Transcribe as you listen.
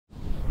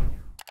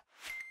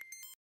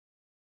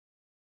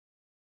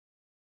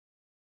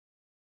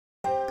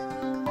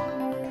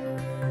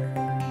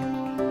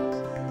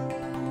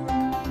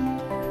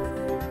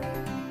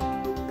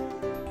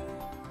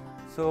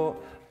So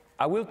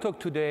I will talk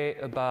today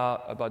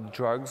about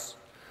drugs.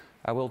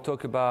 I will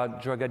talk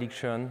about drug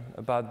addiction,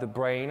 about the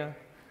brain.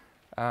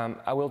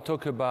 I will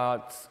talk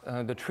about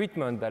the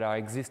treatment that are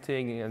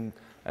existing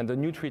and the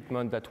new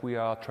treatment that we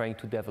are trying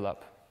to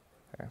develop.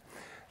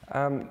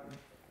 Okay.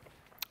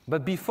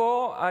 But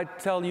before I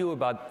tell you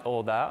about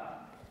all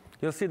that,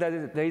 you'll see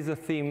that there is a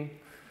theme.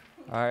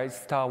 It's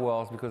Star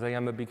Wars, because I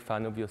am a big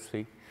fan,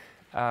 obviously.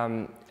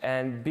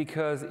 And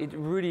because it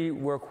really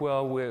works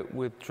well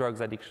with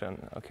drugs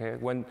addiction. Okay?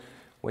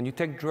 When you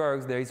take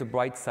drugs, there is a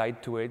bright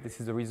side to it.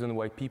 This is the reason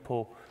why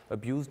people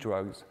abuse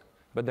drugs.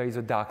 But there is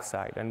a dark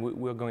side, and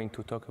we're going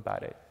to talk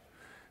about it.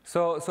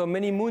 So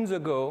many moons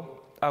ago,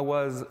 I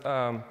was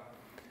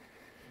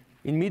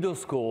in middle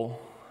school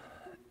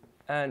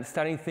and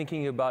starting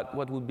thinking about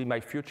what would be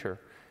my future.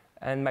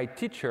 And my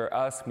teacher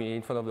asked me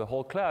in front of the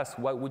whole class,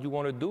 what would you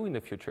want to do in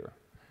the future?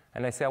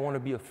 And I said, I want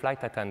to be a flight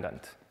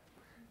attendant.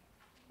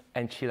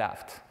 And she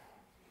laughed.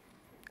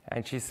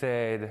 And she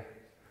said,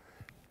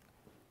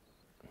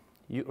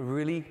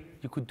 you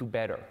could do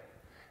better.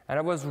 And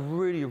I was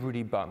really,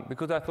 really bummed,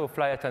 because I thought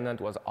flight attendant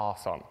was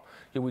awesome.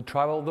 You would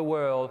travel the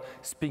world,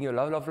 speak a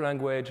lot of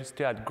language,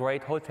 stay at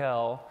great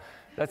hotel.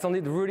 That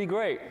sounded really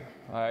great,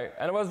 right?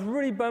 And I was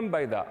really bummed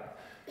by that.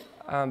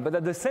 But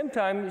at the same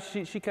time,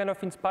 she kind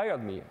of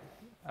inspired me.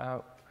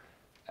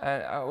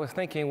 And I was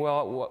thinking,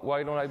 well,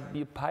 why don't I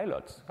be a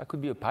pilot? I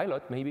could be a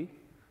pilot, maybe.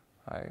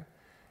 Right?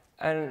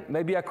 And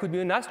maybe I could be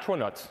an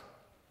astronaut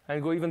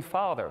and go even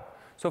farther.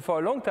 So for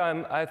a long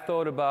time, I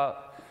thought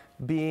about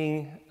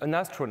being an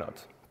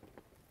astronaut.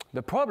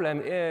 The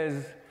problem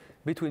is,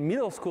 between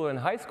middle school and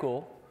high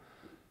school,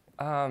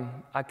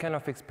 I kind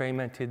of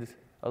experimented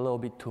a little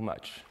bit too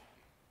much.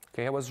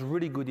 Okay, I was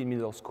really good in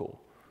middle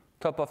school.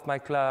 Top of my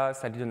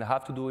class, I didn't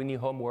have to do any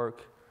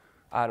homework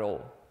at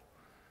all.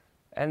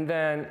 And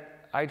then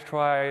I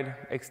tried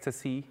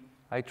ecstasy,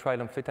 I tried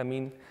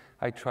amphetamine,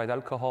 I tried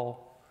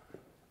alcohol,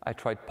 I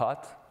tried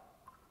pot.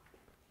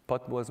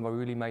 Pot was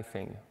really my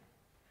thing.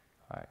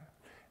 Right.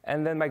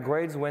 And then my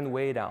grades went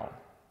way down,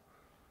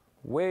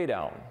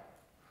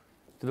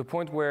 to the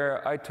point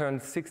where I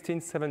turned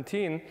 16,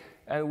 17,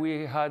 and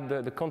we had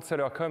the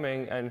counselor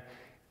coming and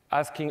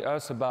asking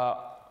us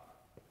about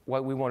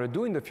what we want to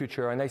do in the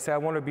future. And I said, I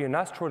want to be an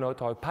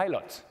astronaut or a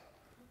pilot.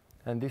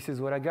 And this is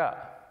what I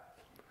got.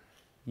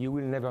 You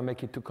will never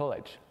make it to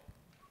college.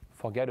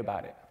 Forget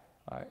about it.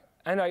 Right?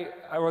 And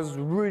I was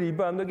really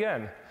bummed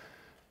again.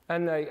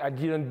 And I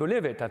didn't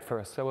believe it at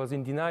first. I was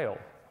in denial.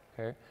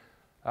 Okay?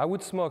 I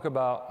would smoke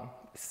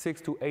about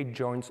 6 to 8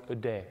 joints a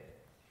day.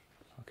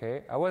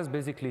 Okay? I was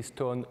basically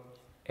stoned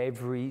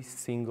every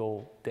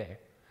single day,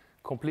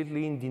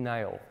 completely in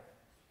denial.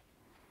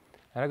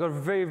 And I got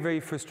very, very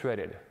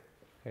frustrated.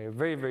 Okay?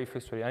 Very, very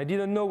frustrated. I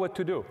didn't know what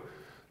to do.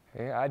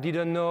 Okay? I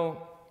didn't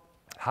know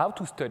how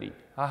to study.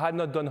 I had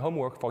not done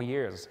homework for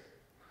years.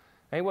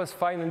 And it was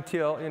fine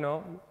until,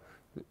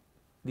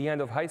 the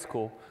end of high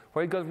school,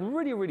 where it got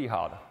really, really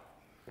hard.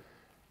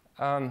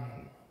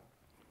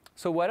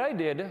 So what I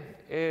did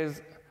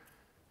is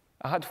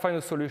I had to find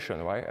a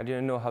solution, right? I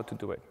didn't know how to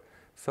do it.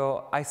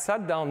 So I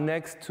sat down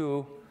next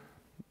to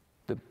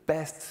the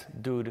best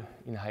dude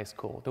in high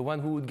school, the one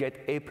who would get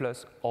A+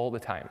 all the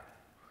time.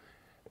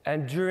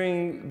 And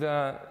during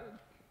the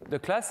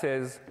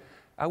classes,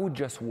 I would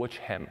just watch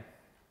him.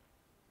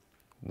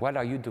 What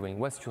are you doing?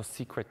 What's your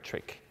secret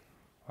trick?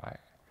 Right?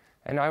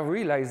 And I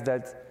realized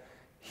that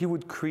he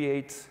would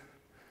create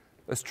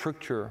a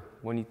structure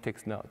when he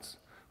takes notes,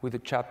 with a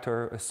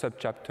chapter, a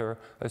subchapter,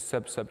 a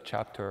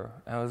sub-subchapter.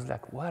 And I was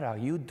like, what are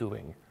you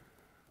doing?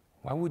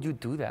 Why would you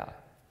do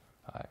that?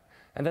 Right.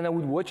 And then I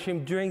would watch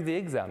him during the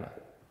exam.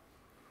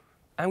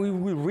 And we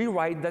would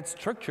rewrite that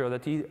structure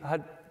that he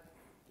had,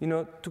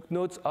 took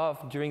notes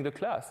of during the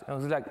class. And I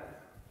was like,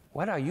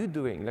 what are you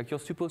doing? Like, you're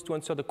supposed to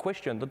answer the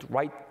question, not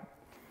write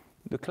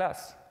the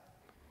class.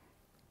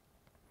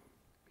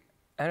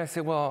 And I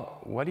said,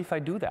 well, what if I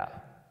do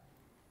that?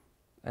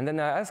 And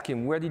then I asked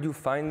him, where did you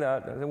find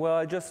that? I said, well,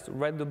 I just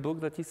read the book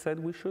that he said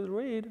we should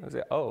read. I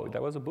said, oh,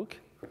 that was a book?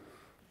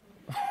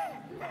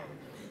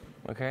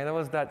 Okay, that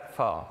was that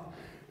far.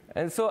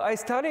 And so I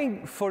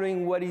started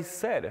following what he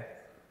said.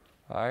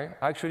 Right?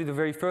 Actually, the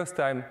very first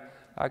time,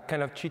 I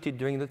kind of cheated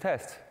during the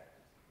test.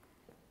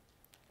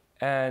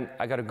 And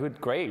I got a good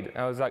grade.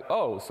 I was like,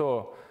 oh,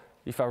 so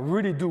if I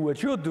really do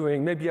what you're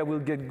doing, maybe I will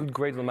get good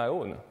grades on my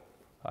own.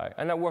 Right?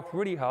 And I worked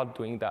really hard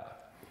doing that.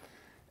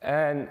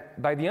 And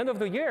by the end of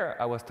the year,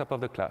 I was top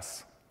of the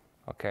class,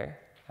 okay?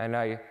 And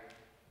I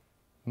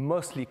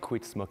mostly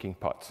quit smoking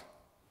pot.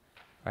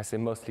 I say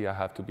mostly, I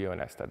have to be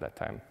honest at that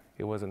time.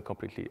 It wasn't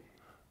completely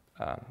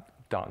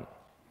done.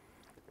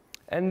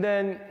 And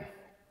then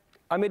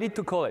I made it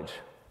to college,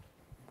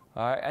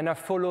 and I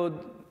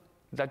followed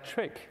that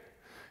trick.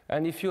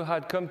 And if you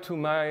had come to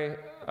my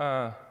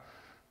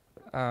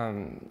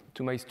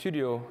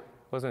studio,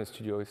 it wasn't a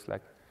studio, it's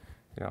like,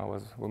 I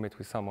was roommate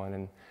with someone,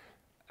 and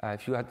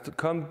if you had to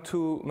come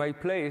to my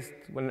place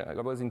when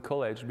I was in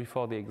college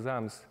before the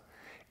exams,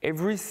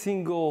 every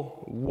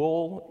single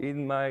wall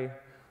in my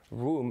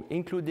room,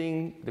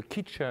 including the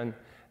kitchen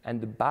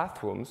and the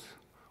bathrooms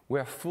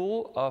were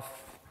full of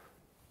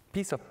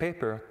pieces of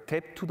paper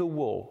taped to the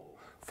wall,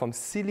 from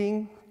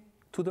ceiling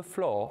to the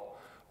floor,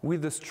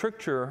 with the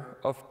structure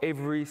of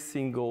every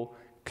single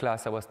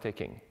class I was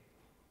taking.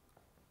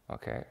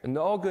 Okay? An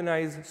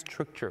organized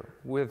structure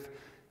with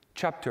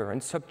chapter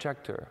and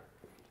subchapter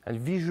and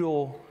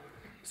visual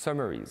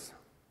summaries.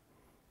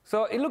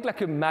 So it looked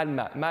like a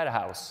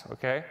madhouse,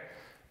 okay?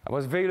 I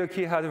was very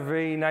lucky I had a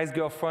very nice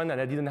girlfriend,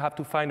 and I didn't have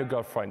to find a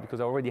girlfriend because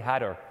I already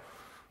had her,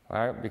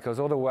 right? Because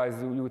otherwise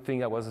you would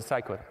think I was a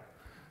psycho.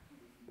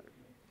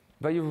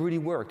 But it really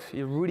worked.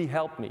 It really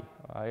helped me,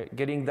 right?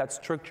 Getting that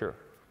structure.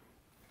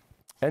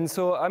 And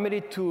so I made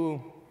it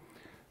to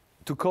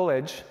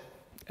college,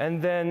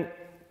 and then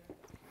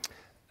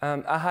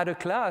I had a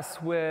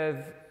class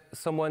with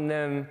someone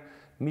named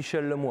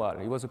Michel Lemoyle.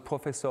 He was a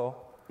professor,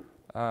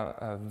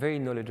 a very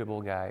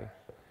knowledgeable guy,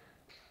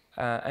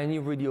 and he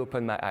really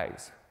opened my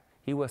eyes.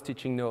 He was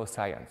teaching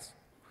neuroscience,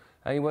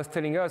 and he was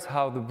telling us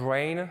how the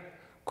brain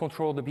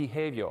controls the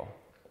behavior,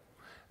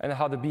 and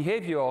how the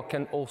behavior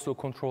can also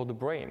control the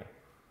brain.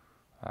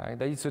 Right?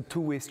 That it's a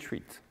two-way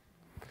street.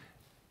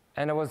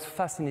 And I was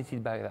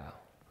fascinated by that.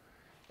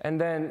 And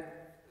then,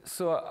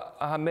 so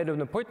I made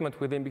an appointment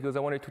with him because I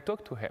wanted to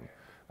talk to him.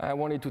 I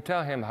wanted to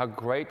tell him how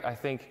great I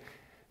think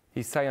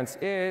his science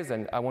is,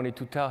 and I wanted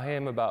to tell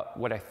him about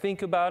what I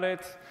think about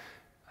it.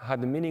 I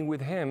had a meeting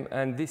with him,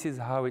 and this is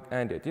how it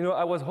ended. You know,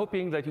 I was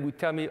hoping that he would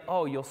tell me,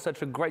 oh, you're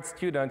such a great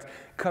student,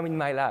 come in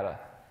my lab.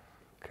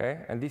 Okay?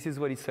 And this is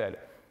what he said.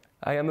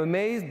 I am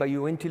amazed by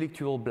your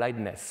intellectual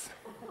blindness.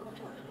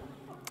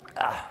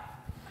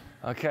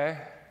 Okay?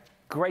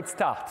 Great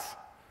start.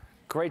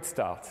 Great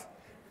start.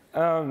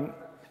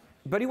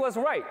 But he was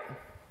right.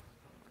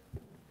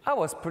 I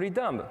was pretty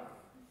dumb.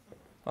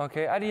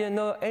 Okay? I didn't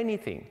know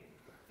anything.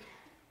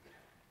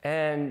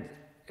 And,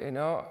 you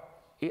know,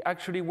 it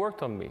actually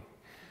worked on me.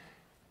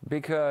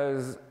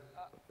 Because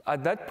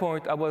at that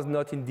point, I was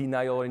not in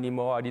denial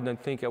anymore. I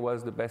didn't think I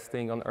was the best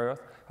thing on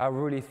earth. I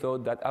really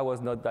thought that I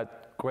was not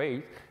that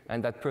great,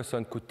 and that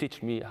person could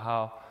teach me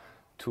how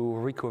to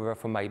recover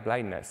from my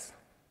blindness.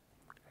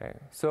 Okay.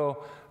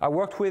 So I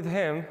worked with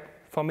him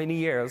for many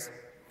years.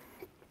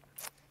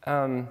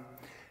 And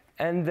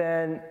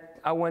then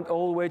I went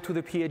all the way to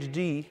the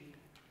PhD.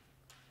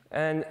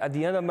 And at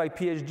the end of my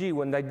PhD,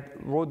 when I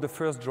wrote the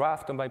first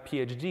draft of my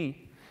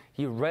PhD,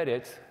 he read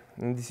it,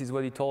 and this is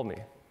what he told me.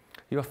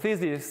 Your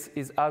thesis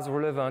is as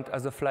relevant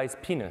as a fly's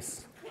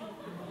penis.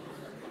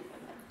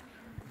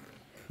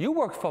 You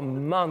worked for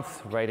months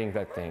writing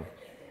that thing.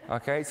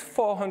 Okay? It's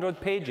 400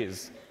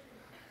 pages.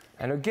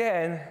 And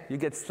again, you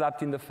get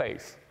slapped in the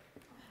face.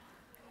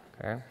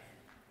 Okay?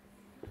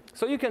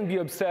 So you can be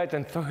upset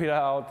and throw it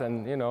out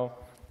and, you know,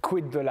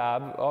 quit the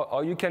lab,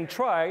 or you can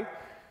try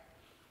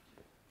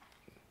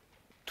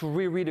to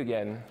reread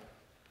again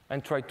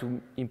and try to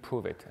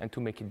improve it and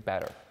to make it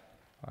better.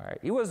 All right?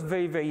 It was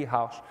very, very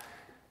harsh,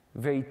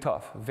 very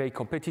tough, very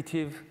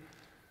competitive.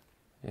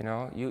 You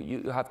know,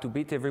 you have to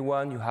beat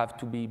everyone, you have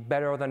to be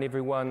better than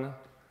everyone.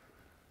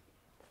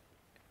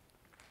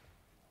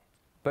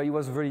 But it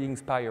was really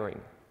inspiring.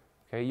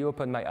 Okay? You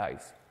opened my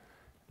eyes.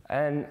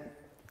 And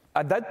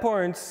at that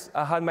point,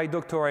 I had my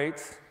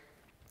doctorate.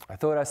 I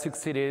thought I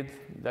succeeded,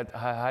 that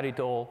I had it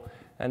all.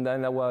 And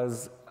then I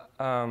was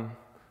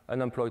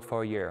unemployed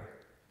for a year.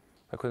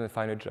 I couldn't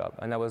find a job.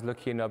 And I was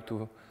lucky enough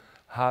to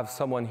have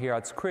someone here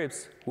at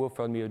Scripps who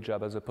offered me a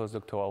job as a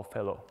postdoctoral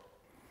fellow.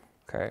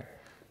 Okay?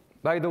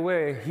 By the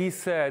way, he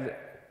said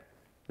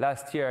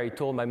last year, he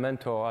told my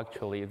mentor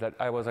actually that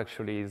I was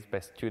actually his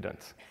best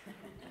student.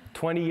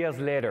 20 years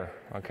later,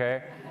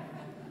 okay?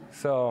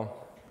 So,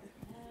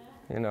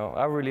 you know,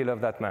 I really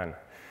love that man.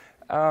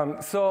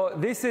 So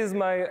this is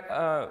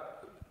my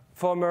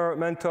former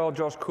mentor,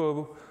 George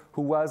Cobb,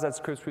 who was at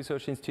Scripps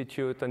Research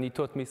Institute, and he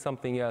taught me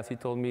something else. He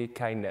told me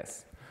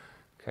kindness.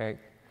 Okay?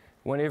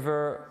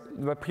 Whenever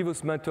my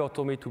previous mentor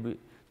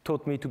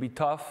taught me to be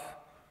tough,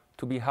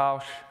 to be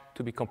harsh,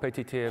 to be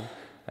competitive,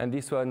 and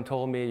this one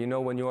told me, you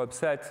know, when you're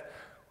upset,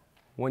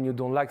 when you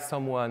don't like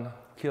someone,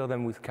 kill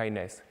them with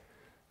kindness.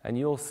 And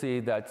you'll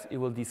see that it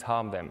will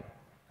disarm them.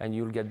 And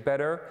you'll get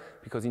better,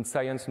 because in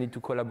science, you need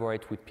to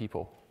collaborate with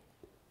people.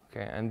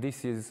 Okay? And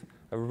this is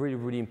a really,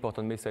 really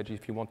important message.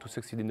 If you want to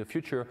succeed in the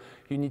future,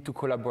 you need to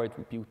collaborate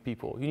with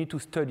people. You need to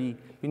study.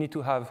 You need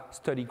to have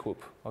study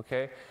group.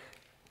 Okay?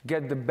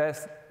 Get the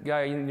best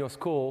guy in your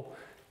school,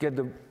 get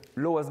the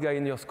lowest guy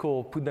in your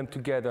school, put them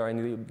together,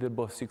 and they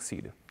both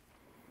succeed.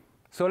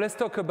 So let's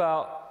talk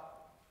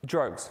about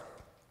drugs.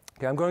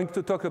 Okay, I'm going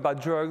to talk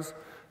about drugs.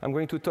 I'm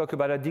going to talk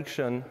about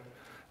addiction.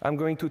 I'm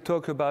going to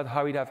talk about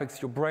how it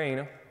affects your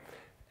brain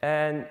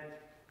and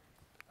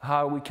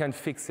how we can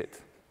fix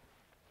it.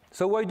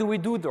 So why do we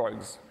do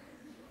drugs?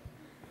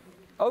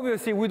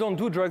 Obviously, we don't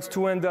do drugs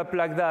to end up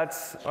like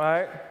that,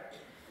 right?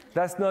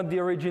 That's not the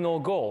original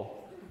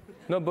goal.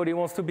 Nobody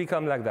wants to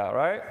become like that,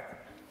 right?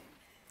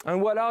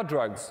 And what are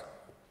drugs?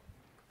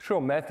 Sure,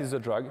 meth is a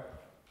drug.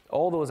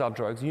 All those are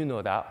drugs, you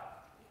know that.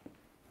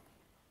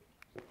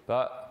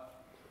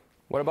 But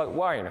what about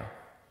wine?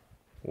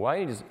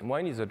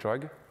 Wine is a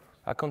drug.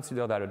 I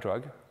consider that a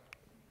drug.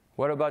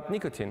 What about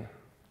nicotine?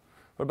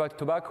 What about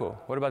tobacco?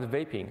 What about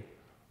vaping?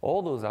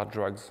 All those are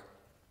drugs.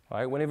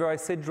 Right? Whenever I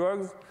say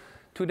drugs,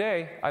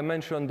 today I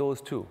mention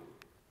those two.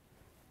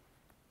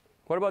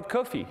 What about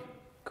coffee?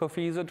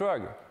 Coffee is a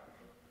drug.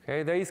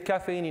 Okay? There is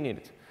caffeine in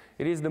it.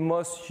 It is the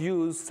most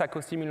used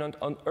psychostimulant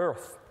on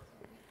earth.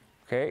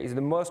 Okay? It's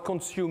the most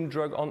consumed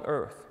drug on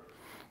earth.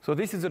 So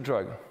this is a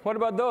drug. What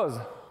about those?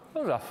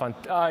 Those are fun.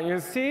 You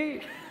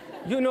see?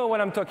 You know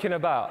what I'm talking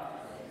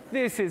about.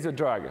 This is a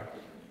drug.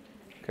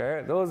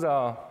 Okay? Those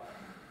are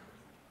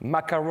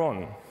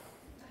macaron.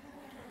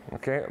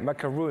 Okay?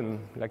 Macaroon,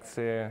 like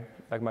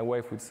my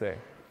wife would say.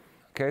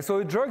 Okay? So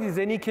a drug is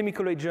any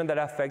chemical agent that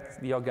affects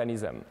the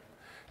organism.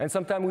 And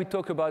sometimes we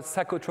talk about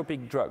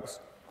psychotropic drugs.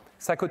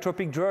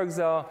 Psychotropic drugs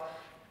are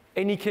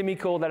any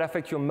chemical that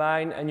affects your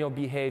mind and your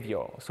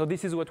behavior. So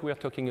this is what we are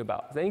talking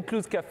about. That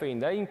includes caffeine.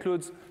 That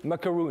includes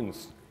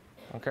macaroons.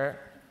 Okay?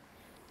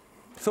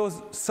 So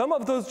some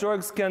of those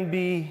drugs can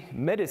be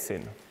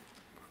medicine.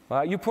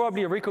 You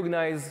probably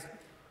recognize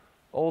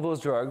all those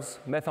drugs,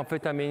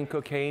 methamphetamine,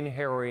 cocaine,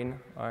 heroin.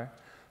 Right?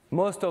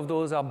 Most of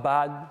those are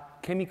bad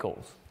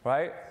chemicals,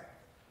 right?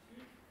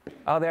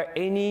 Are there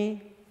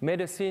any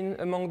medicine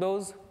among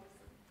those?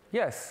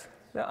 Yes,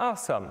 there are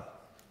some.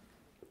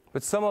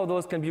 But some of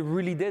those can be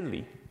really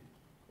deadly.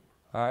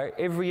 All right?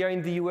 Every year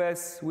in the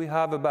US, we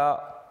have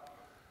about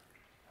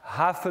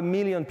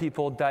 500,000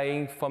 people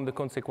dying from the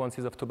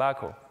consequences of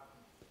tobacco.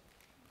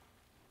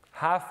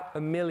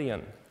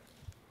 500,000.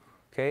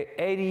 Okay?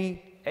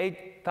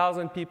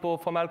 88,000 people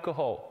from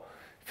alcohol,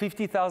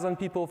 50,000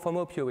 people from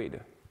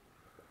opioid.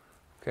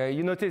 Okay?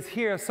 You notice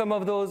here, some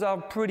of those are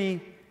pretty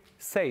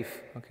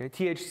safe. Okay?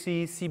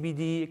 THC,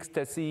 CBD,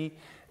 ecstasy,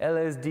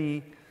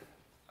 LSD.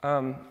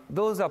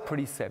 Those are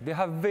pretty safe. They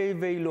have very,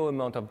 very low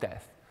amount of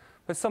death.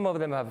 But some of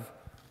them have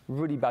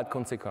really bad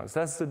consequences.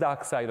 That's the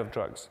dark side of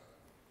drugs.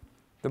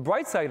 The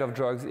bright side of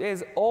drugs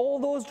is all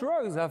those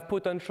drugs have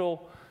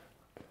potential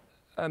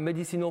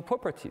medicinal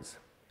properties.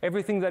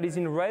 Everything that is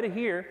in red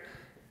here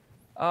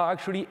are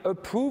actually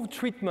approved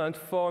treatment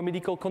for a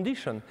medical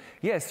condition.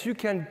 Yes, you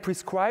can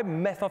prescribe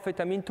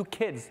methamphetamine to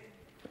kids.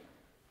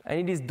 And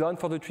it is done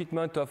for the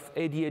treatment of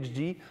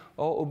ADHD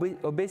or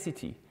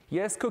obesity.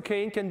 Yes,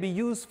 cocaine can be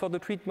used for the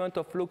treatment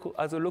of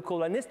as a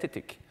local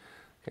anesthetic.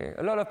 Okay?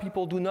 A lot of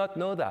people do not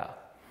know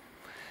that.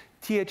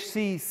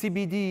 THC,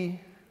 CBD,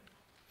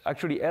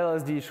 actually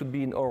LSD should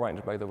be in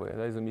orange, by the way.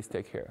 That is a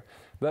mistake here.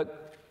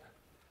 But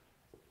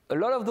a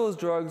lot of those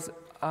drugs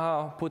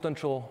are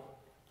potential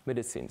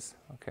medicines.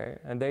 Okay?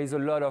 And there is a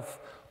lot of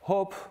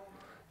hope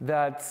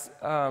that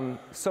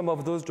some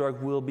of those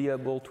drugs will be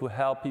able to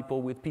help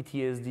people with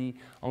PTSD,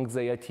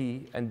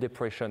 anxiety, and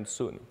depression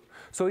soon.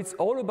 So it's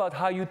all about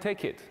how you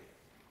take it.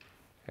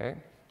 Okay?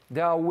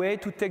 There are ways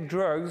to take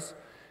drugs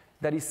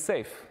that is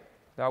safe.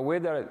 There are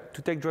ways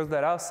to take drugs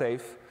that are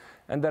safe,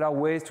 and there are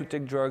ways to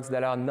take drugs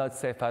that are not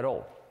safe at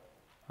all.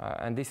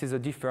 And this is a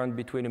difference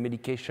between a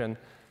medication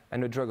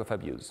and a drug of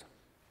abuse.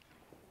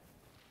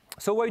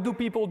 So why do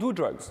people do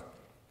drugs?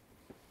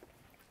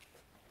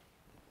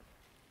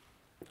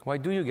 Why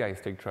do you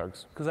guys take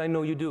drugs? Because I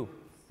know you do.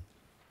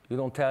 You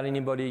don't tell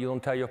anybody, you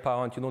don't tell your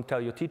parents, you don't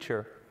tell your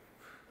teacher.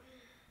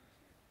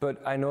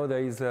 But I know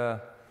there is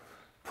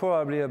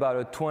probably about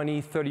a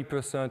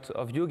 20–30%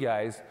 of you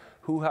guys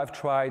who have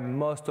tried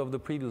most of the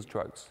previous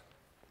drugs.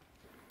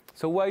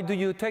 So why do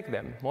you take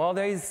them? Well,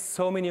 there is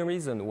so many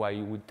reasons why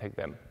you would take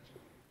them.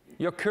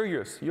 You're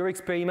curious, you're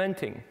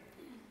experimenting.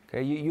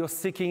 Okay? You're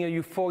seeking a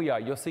euphoria,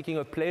 you're seeking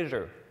a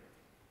pleasure.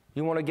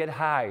 You want to get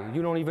high.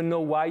 You don't even know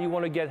why you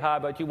want to get high,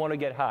 but you want to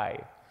get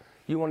high.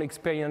 You want to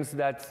experience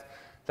that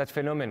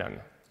phenomenon.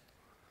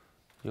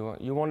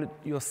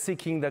 You're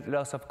seeking that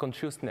loss of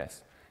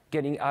consciousness,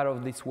 getting out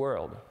of this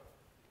world.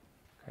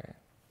 Okay?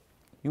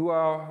 You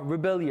are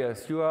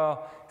rebellious. You are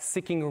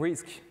seeking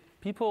risk.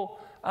 People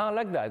are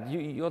like that.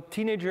 You're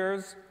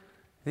teenagers.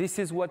 This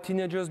is what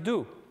teenagers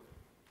do.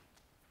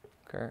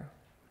 Okay?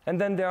 And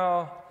then there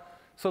are,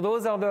 so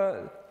those are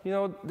the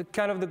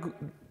kind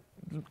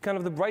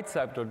of the bright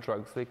side of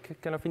drugs. They're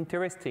kind of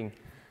interesting.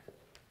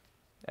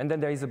 And then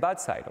there is a bad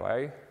side,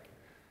 right?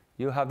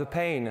 You have the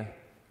pain,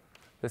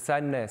 the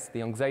sadness,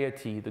 the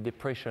anxiety, the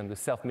depression, the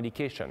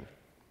self-medication.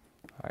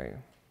 Right?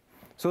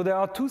 So there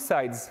are two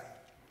sides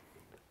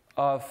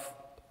of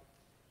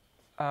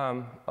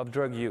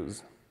drug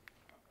use.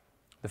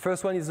 The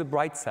first one is the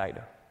bright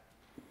side.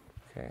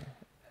 Okay?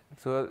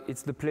 So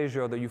it's the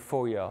pleasure, the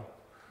euphoria.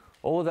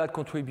 All that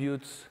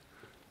contributes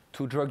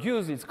to drug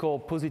use. It's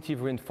called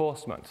positive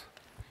reinforcement.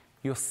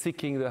 You're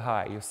seeking the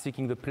high, you're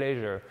seeking the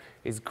pleasure.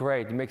 It's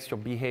great, it makes your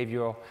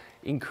behavior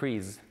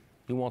increase.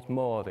 You want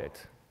more of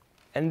it.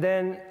 And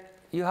then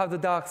you have the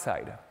dark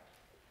side,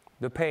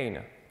 the pain,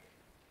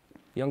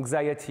 the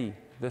anxiety,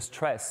 the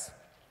stress,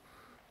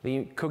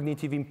 the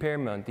cognitive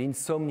impairment, the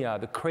insomnia,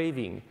 the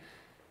craving.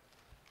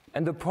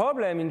 And the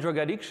problem in drug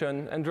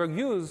addiction and drug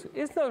use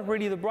is not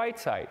really the bright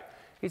side,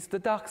 it's the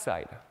dark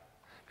side.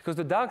 Because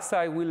the dark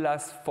side will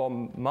last for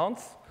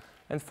months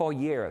and for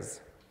years.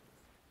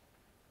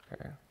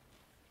 Okay.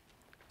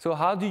 So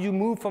how do you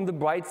move from the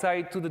bright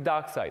side to the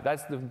dark side?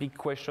 That's the big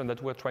question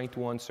that we're trying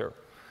to answer.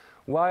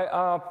 Why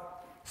are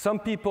some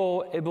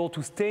people able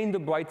to stay in the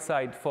bright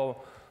side for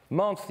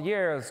months,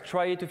 years,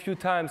 try it a few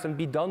times and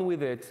be done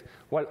with it,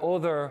 while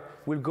others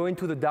will go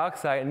into the dark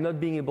side and not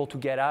being able to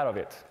get out of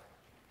it?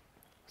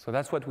 So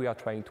that's what we are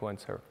trying to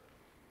answer.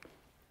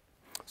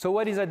 So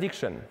what is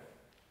addiction?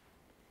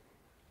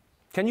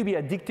 Can you be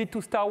addicted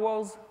to Star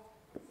Wars?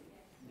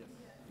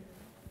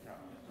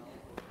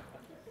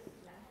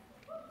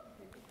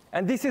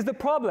 And this is the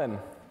problem.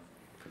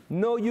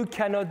 No, you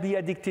cannot be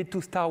addicted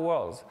to Star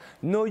Wars.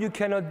 No, you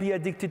cannot be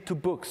addicted to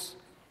books.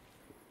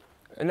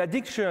 An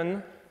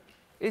addiction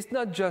is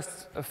not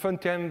just a fun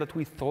term that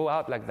we throw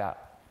out like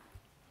that.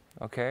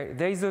 Okay?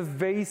 There is a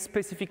very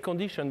specific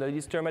condition that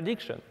is termed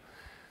addiction.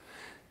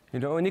 You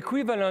know, an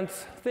equivalent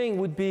thing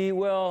would be,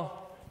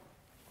 well,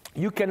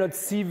 you cannot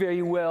see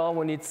very well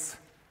when it's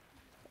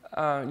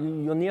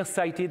you're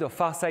nearsighted or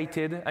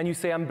farsighted, and you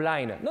say, I'm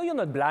blind. No, you're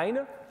not blind.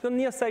 You're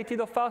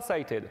nearsighted or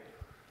farsighted.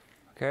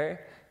 Okay?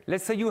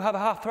 Let's say you have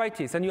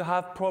arthritis and you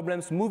have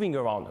problems moving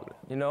around,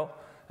 you know,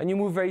 and you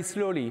move very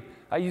slowly.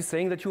 Are you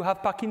saying that you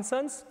have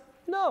Parkinson's?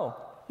 No.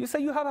 You say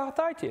you have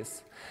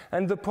arthritis.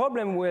 And the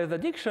problem with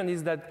addiction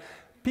is that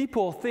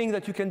people think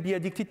that you can be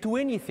addicted to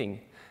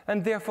anything.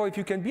 And therefore, if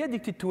you can be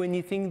addicted to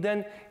anything,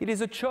 then it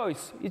is a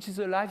choice. It is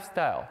a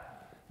lifestyle.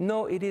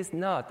 No, it is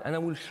not, and I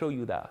will show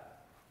you that.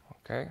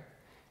 Okay?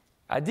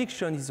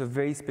 Addiction is a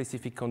very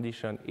specific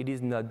condition. It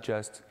is not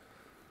just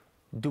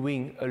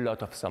doing a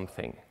lot of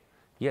something.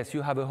 Yes,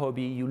 you have a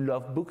hobby, you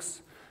love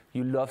books,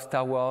 you love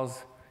Star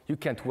Wars, you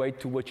can't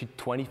wait to watch it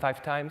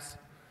 25 times,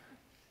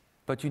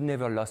 but you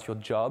never lost your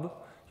job,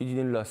 you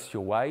didn't lose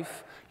your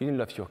wife, you didn't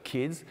lose your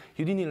kids,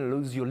 you didn't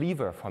lose your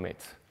liver from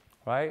it,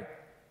 right?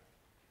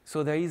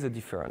 So there is a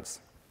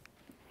difference.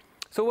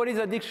 So what is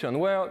addiction?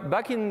 Well,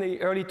 back in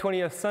the early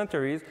 20th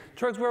centuries,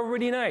 drugs were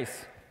really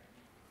nice.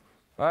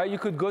 Right? You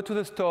could go to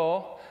the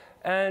store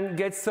and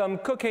get some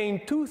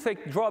cocaine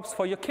toothache drops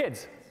for your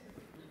kids.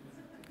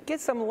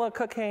 Get some little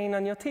cocaine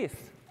on your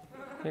teeth,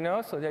 you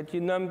know, so that you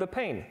numb the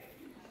pain.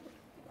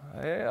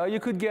 Or you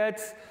could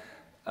get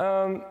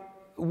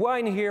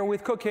wine here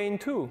with cocaine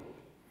too.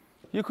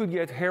 You could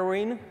get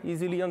heroin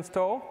easily on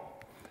store.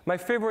 My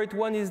favorite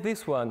one is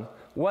this one,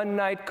 One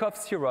Night Cough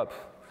Syrup.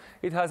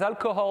 It has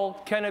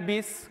alcohol,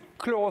 cannabis,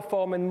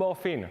 chloroform, and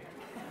morphine.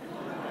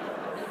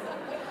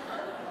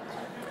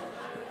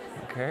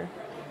 Okay.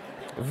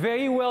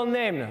 Very well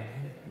named.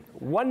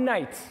 One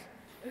night.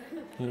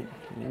 You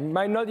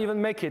might not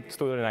even make it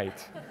through the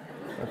night.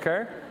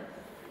 Okay?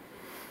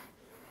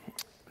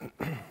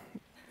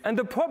 And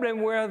the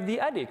problem were the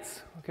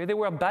addicts. Okay? They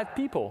were bad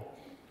people.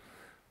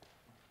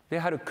 They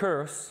had a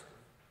curse.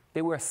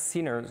 They were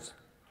sinners.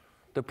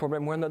 The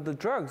problem were not the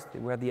drugs. They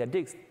were the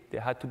addicts. They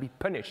had to be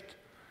punished.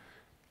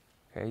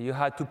 Okay? You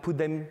had to put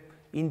them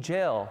in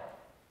jail.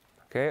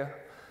 Okay?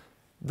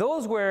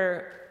 Those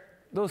were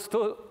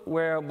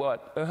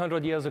what,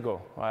 100 years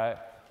ago, right?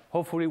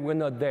 Hopefully we're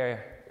not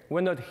there. We're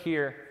not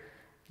here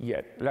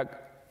yet. Like,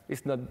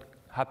 it's not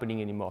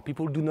happening anymore.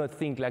 People do not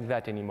think like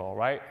that anymore,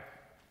 right?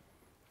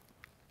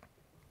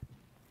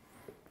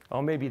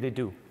 Or maybe they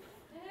do.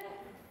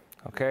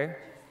 Okay?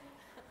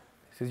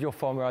 This is your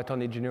former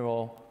Attorney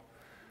General.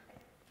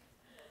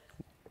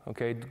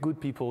 Okay,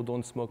 good people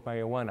don't smoke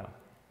marijuana.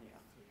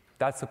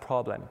 That's a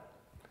problem.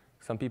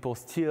 Some people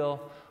still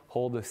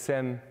hold the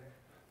same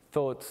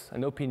thoughts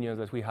and opinions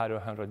that we had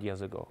 100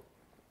 years ago.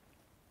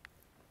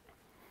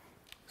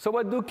 So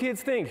what do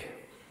kids think?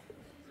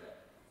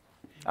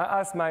 I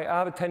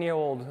have a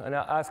 10-year-old, and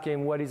I ask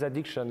him, what is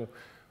addiction?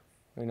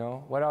 You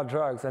know, what are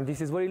drugs? And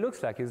this is what it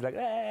looks like. It's like,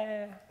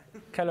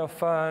 kind of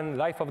fun,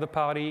 life of the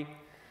party.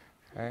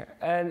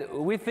 And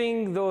we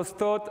think those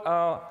thoughts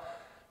are,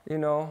 you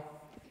know,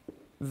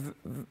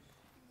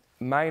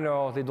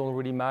 minor. They don't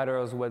really matter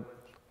as what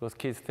those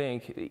kids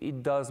think.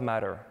 It does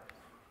matter.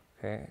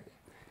 Okay?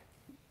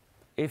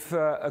 If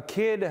a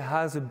kid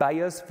has a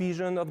biased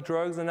vision of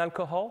drugs and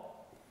alcohol,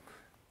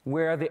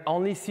 where they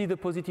only see the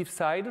positive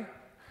side,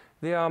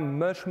 they are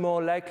much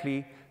more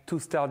likely to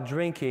start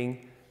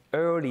drinking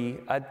early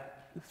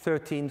at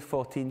 13,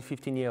 14,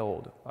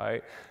 15-year-old.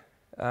 Right?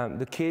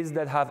 The kids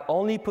that have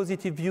only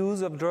positive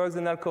views of drugs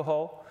and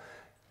alcohol,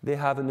 they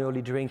have an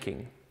early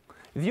drinking.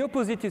 The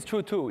opposite is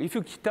true too. If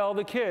you tell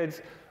the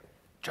kids,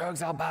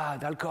 drugs are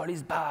bad, alcohol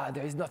is bad,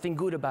 there is nothing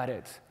good about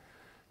it,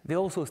 they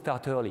also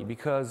start early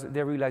because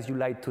they realize you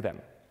lied to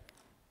them.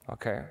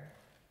 Okay?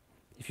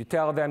 If you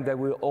tell them that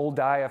we'll all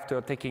die after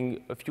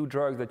taking a few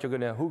drugs, that you're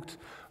going to hooked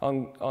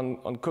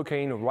on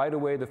cocaine right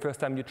away the first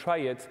time you try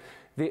it,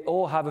 they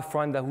all have a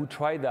friend who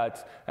tried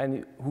that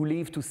and who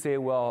leave to say,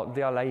 well,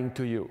 they are lying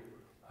to you.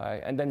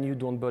 Right? And then you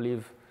don't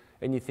believe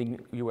anything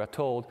you were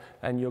told,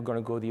 and you're going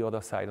to go the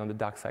other side, on the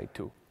dark side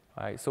too.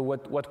 Right? So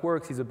what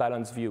works is a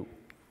balanced view.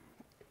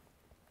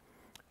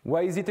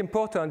 Why is it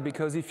important?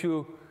 Because if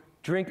you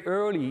drink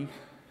early,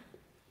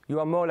 you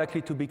are more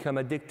likely to become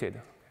addicted.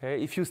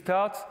 Okay? If you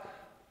start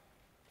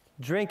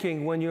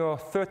drinking when you're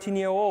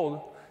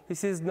 13-year-old,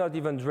 this is not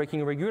even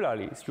drinking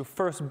regularly. It's your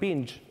first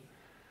binge.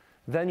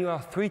 then you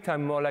are 3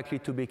 times more likely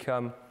to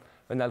become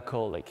an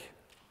alcoholic.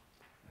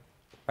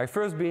 My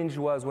first binge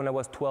was when I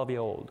was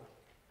 12-year-old.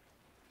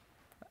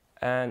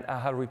 And I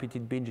had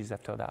repeated binges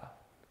after that,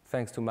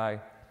 thanks to my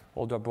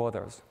older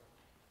brothers.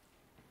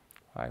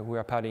 We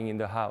were partying in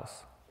the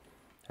house.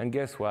 And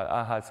guess what?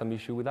 I had some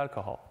issue with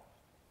alcohol.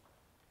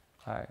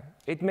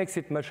 It makes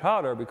it much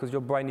harder because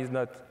your brain is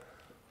not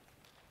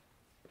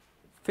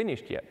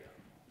finished yet.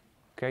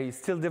 Okay? It's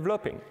still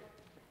developing.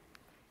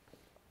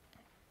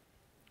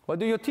 What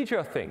do your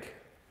teachers think?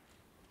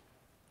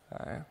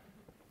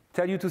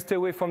 Tell you to stay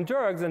away from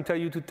drugs and tell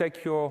you to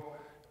take your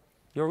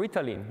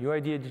Ritalin, your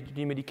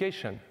ADHD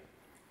medication.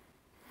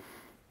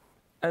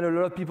 And a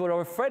lot of people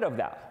are afraid of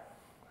that.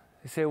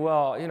 They say,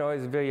 well, you know,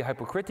 it's very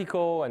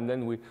hypocritical, and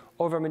then we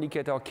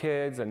over-medicate our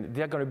kids, and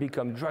they're going to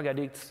become drug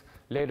addicts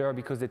later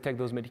because they take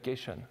those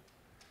medications.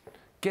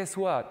 Guess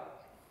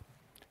what?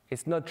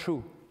 It's not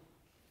true.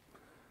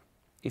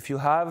 If you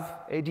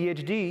have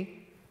ADHD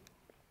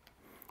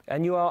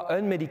and you are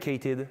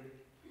unmedicated,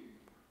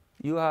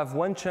 you have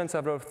 1 chance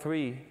out of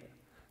 3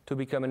 to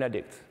become an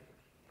addict.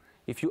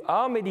 If you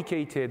are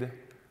medicated,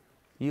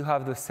 you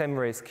have the same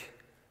risk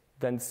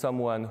than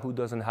someone who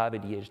doesn't have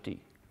ADHD.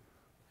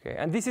 Okay?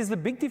 And this is the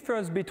big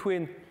difference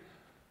between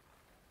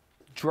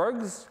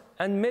drugs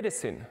and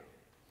medicine.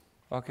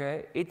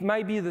 Okay? It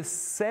might be the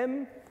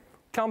same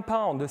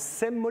compound, the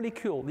same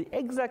molecule, the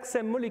exact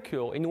same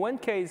molecule. In one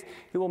case,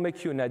 it will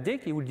make you an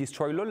addict, it will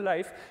destroy your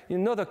life.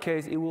 In another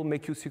case, it will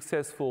make you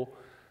successful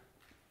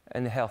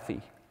and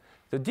healthy.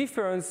 The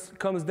difference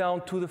comes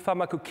down to the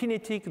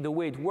pharmacokinetic, the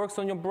way it works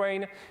on your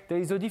brain. There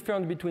is a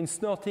difference between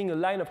snorting a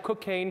line of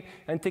cocaine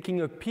and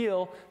taking a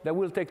pill that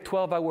will take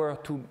 12 hours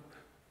to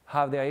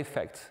have their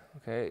effect.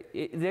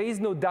 Okay? There is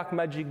no dark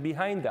magic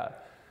behind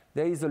that.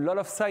 There is a lot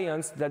of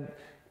science that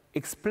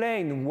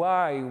explains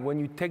why when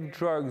you take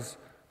drugs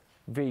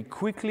very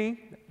quickly,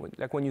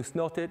 like when you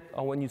snort it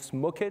or when you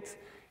smoke it,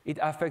 it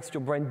affects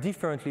your brain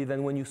differently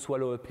than when you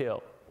swallow a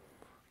pill.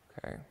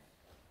 Okay?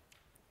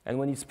 And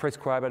when it's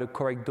prescribed at a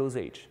correct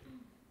dosage.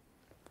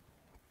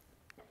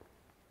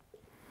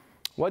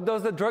 What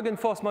does the Drug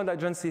Enforcement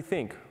Agency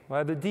think?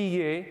 Well, the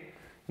DEA,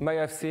 you might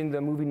have seen the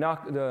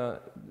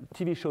the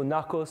TV show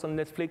Narcos on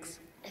Netflix.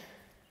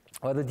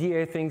 Well, the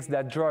DEA thinks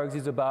that drugs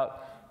is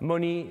about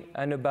money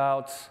and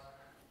about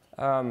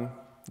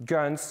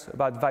guns,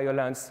 about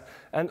violence.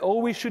 And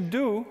all we should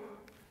do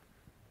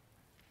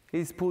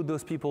is put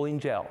those people in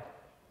jail.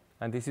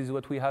 And this is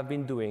what we have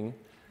been doing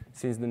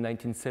since the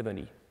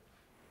 1970s.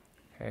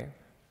 Okay.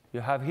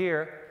 You have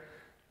here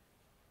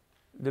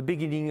the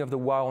beginning of the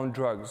war on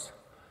drugs.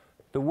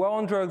 The war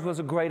on drugs was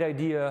a great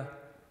idea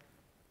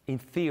in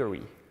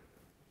theory,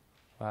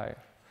 right?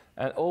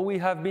 And all we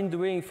have been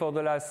doing for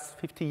the last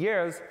 50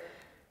 years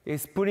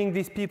is putting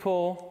these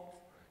people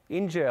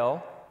in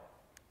jail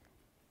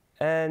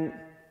and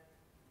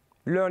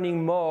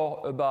learning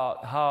more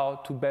about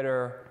how to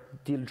better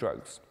deal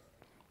drugs.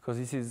 Because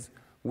this is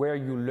where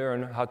you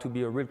learn how to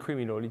be a real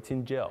criminal, it's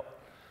in jail.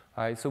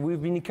 Right, so we've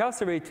been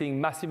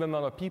incarcerating massive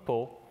amount of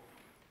people,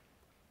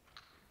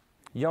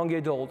 young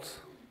adults,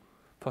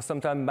 for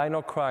sometimes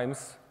minor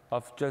crimes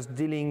of just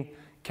dealing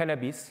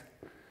cannabis.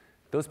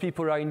 Those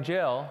people are in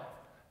jail,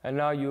 and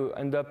now you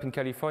end up in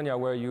California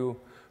where you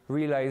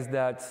realize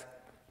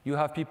that you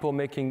have people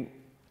making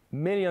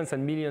millions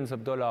and millions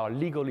of dollars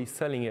legally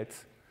selling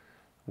it,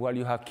 while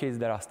you have kids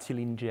that are still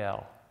in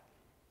jail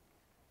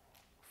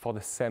for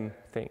the same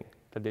thing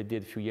that they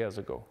did a few years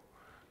ago.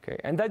 Okay?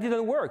 And that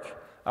didn't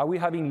work. Are we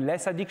having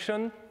less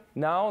addiction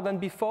now than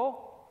before?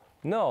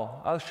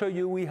 No. I'll show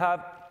you we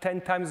have 10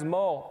 times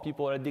more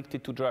people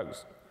addicted to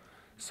drugs.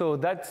 So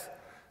that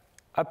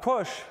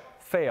approach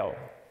failed.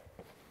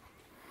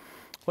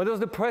 What does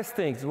the press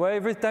think? Well,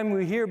 every time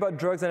we hear about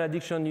drugs and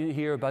addiction, you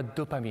hear about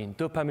dopamine.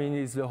 Dopamine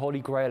is the holy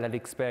grail that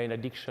explains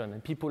addiction,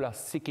 and people are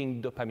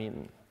seeking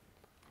dopamine.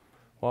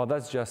 Well,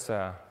 that's just,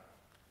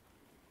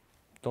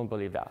 don't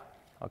believe that,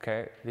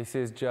 okay? This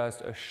is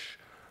just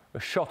a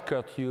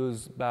shortcut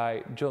used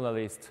by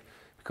journalists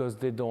because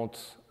they don't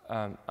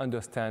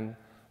understand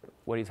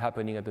what is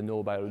happening at the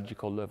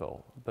neurobiological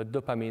level. But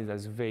dopamine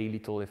has very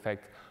little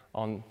effect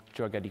on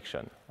drug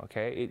addiction,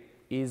 okay? It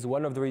is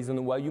one of the reasons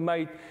why you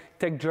might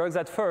take drugs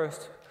at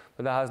first,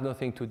 but that has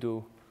nothing to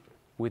do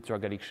with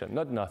drug addiction.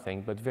 Not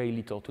nothing, but very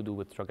little to do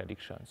with drug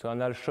addiction. So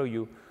and I'll show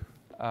you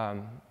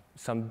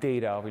some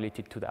data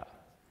related to that.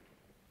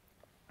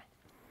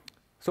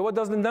 So what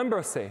does the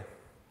numbers say?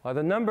 Well,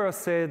 the numbers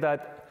say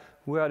that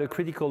we're at a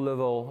critical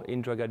level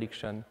in drug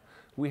addiction.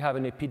 We have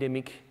an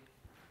epidemic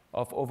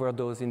of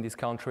overdose in this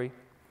country.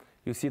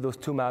 You see those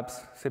two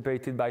maps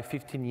separated by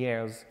 15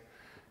 years.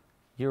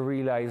 You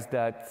realize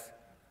that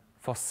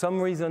for some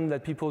reason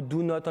that people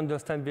do not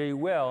understand very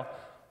well,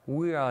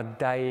 we are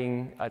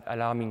dying at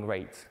alarming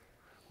rates.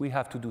 We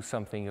have to do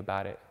something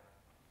about it.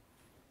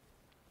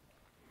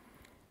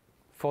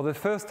 For the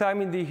first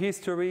time in the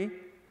history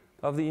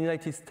of the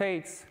United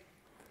States,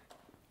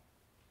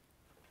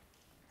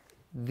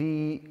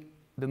 the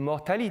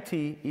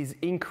mortality is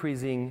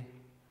increasing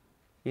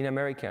in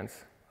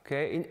Americans.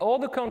 Okay? In all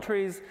the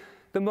countries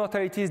the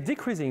mortality is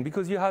decreasing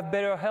because you have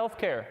better health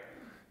care,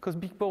 because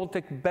people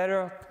take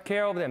better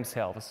care of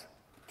themselves.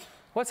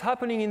 What's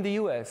happening in the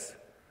US?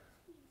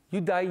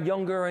 You die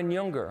younger and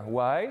younger.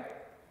 Why?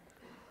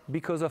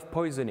 Because of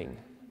poisoning.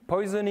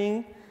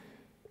 Poisoning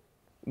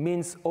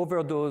means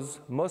overdose.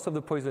 Most of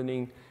the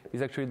poisoning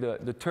is actually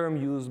the term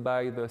used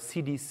by the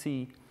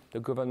CDC, the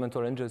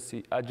governmental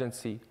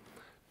agency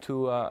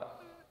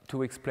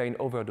to explain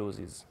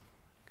overdoses.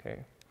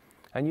 Okay?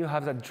 And you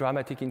have that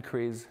dramatic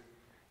increase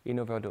in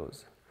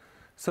overdose.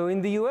 So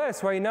in the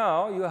US right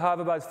now, you have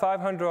about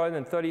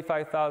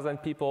 535,000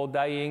 people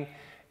dying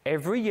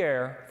every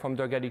year from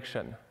drug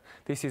addiction.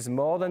 This is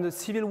more than the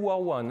Civil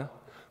War I,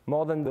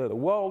 more than the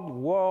World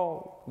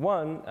War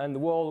I and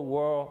World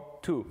War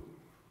II.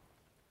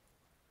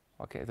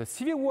 Okay, the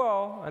Civil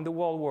War and the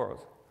World Wars.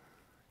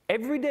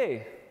 Every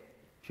day,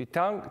 if you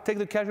take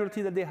the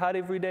casualty that they had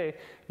every day,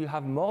 you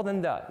have more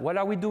than that. What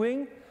are we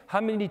doing? How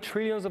many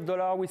trillions of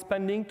dollars are we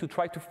spending to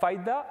try to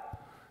fight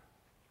that?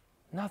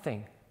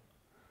 Nothing.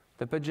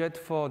 The budget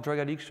for drug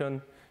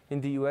addiction in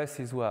the US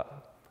is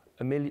what?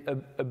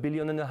 $1.5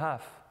 billion.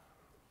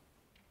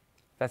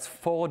 That's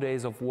 4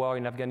 days of war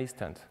in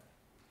Afghanistan.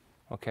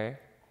 Okay?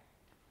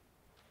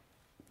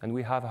 And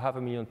we have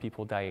 500,000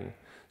 people dying.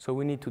 So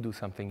we need to do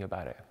something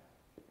about it.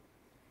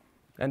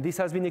 And this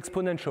has been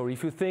exponential.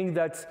 If you think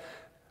that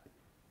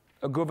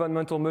a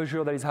governmental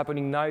measure that is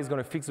happening now is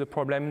going to fix the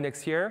problem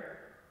next year,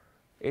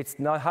 it's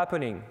not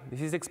happening.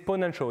 This is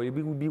exponential. It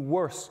will be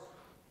worse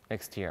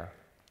next year.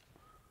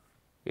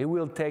 It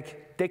will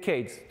take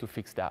decades to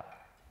fix that.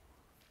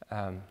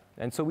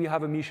 And so we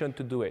have a mission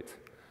to do it.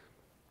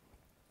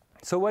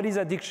 So what is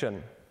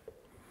addiction?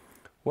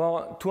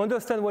 Well, to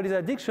understand what is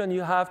addiction,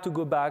 you have to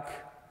go back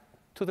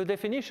to the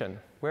definition.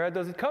 Where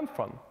does it come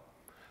from?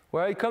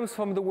 Well, it comes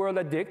from the word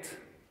addict.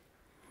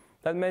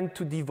 That meant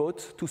to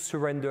devote, to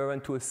surrender,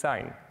 and to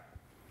assign.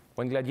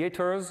 When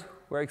gladiators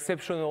were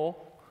exceptional,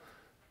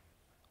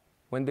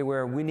 when they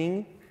were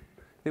winning,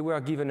 they were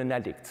given an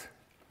addict,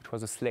 which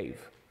was a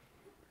slave.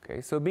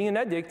 Okay? So being an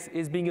addict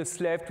is being a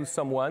slave to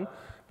someone,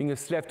 being a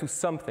slave to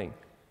something.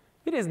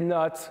 It is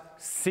not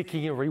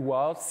seeking a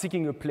reward,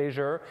 seeking a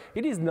pleasure.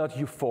 It is not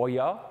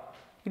euphoria.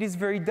 It is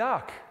very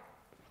dark.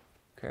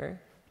 Okay?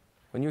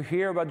 When you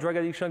hear about drug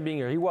addiction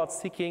being a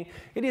reward-seeking,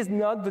 it is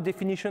not the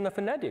definition of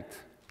an addict.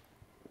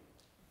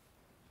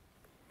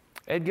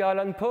 Edgar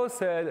Allan Poe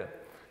said,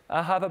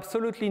 "I have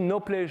absolutely no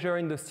pleasure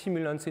in the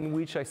stimulants in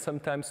which I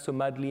sometimes so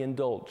madly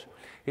indulge.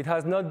 It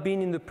has not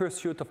been in the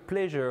pursuit of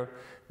pleasure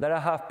that I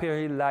have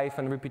periled life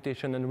and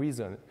reputation and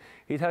reason.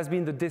 It has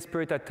been the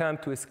desperate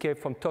attempt to escape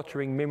from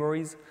torturing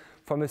memories,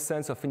 from a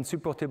sense of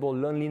insupportable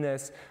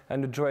loneliness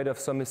and the dread of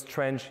some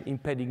strange,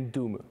 impending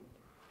doom."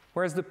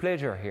 Where's the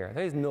pleasure here?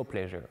 There is no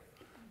pleasure.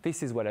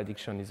 This is what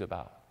addiction is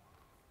about.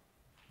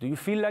 Do you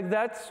feel like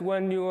that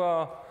when you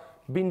are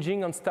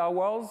binging on Star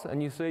Wars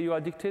and you say you're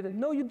addicted?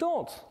 No, you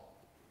don't.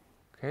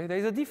 Okay, there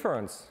is a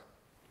difference.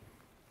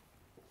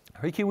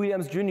 Ricky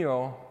Williams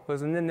Jr.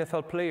 was an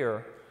NFL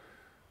player.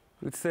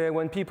 He would say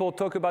when people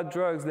talk about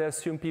drugs, they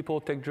assume people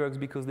take drugs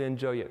because they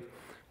enjoy it.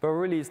 But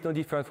really, it's no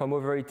different from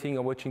overeating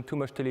or watching too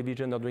much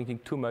television or drinking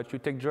too much. You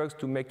take drugs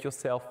to make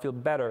yourself feel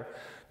better,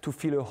 to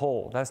feel a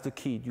whole. That's the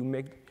key. You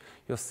make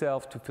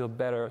yourself to feel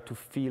better, to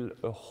feel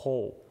a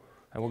whole.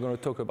 And we're going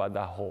to talk about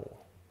that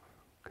whole.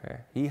 Okay?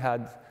 He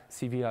had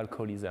severe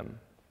alcoholism.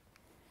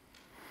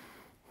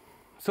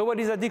 So what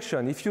is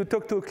addiction? If you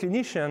talk to a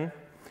clinician,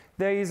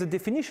 there is a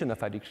definition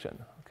of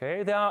addiction.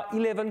 Okay? There are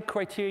 11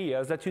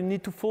 criteria that you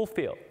need to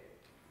fulfill.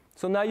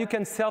 So now you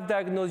can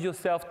self-diagnose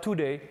yourself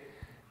today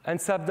and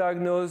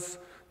self-diagnose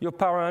your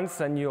parents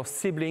and your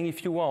sibling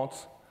if you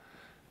want.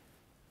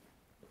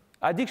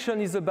 Addiction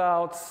is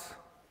about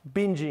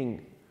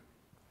binging.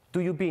 Do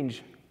you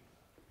binge?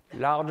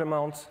 Large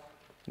amounts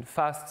and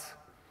fast?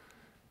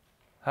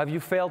 Have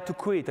you failed to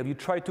quit? Have you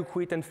tried to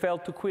quit and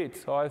failed to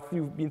quit? Or have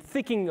you been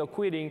thinking of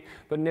quitting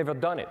but never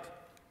done it?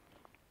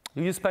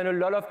 Do you spend a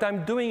lot of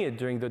time doing it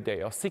during the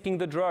day, or seeking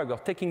the drug, or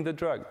taking the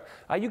drug?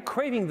 Are you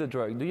craving the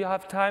drug? Do you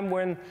have time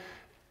when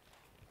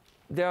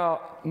there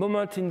are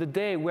moments in the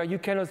day where you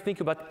cannot think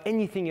about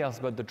anything else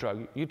but the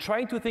drug? You're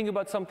trying to think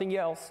about something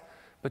else,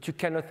 but you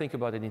cannot think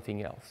about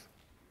anything else.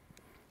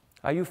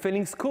 Are you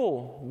failing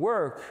school,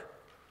 work,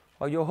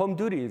 or your home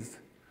duties?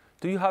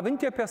 Do you have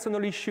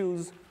interpersonal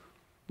issues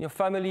in your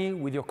family,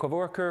 with your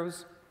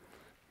coworkers?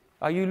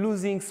 Are you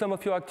losing some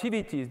of your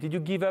activities? Did you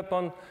give up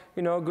on,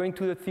 going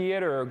to the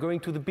theater, going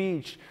to the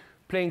beach,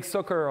 playing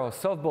soccer or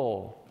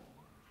softball,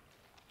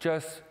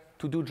 just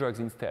to do drugs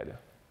instead?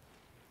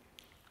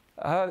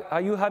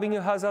 Are you having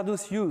a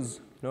hazardous use?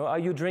 Are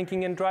you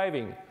drinking and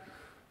driving?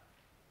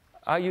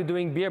 Are you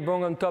doing beer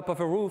bong on top of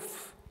a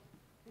roof?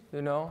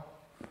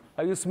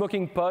 Are you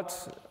smoking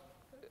pot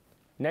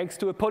next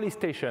to a police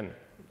station?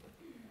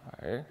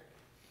 Right.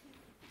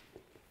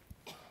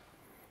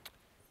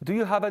 Do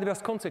you have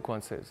adverse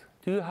consequences?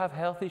 Do you have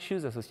health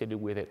issues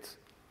associated with it?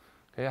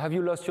 Okay. Have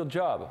you lost your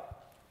job?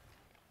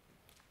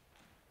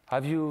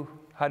 Have you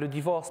had a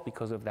divorce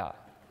because of that?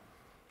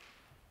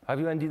 Have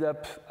you ended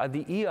up at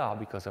the ER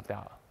because of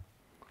that?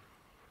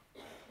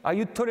 Are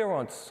you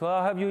tolerant? So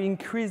have you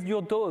increased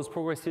your dose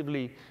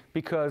progressively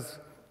because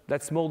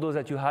that small dose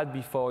that you had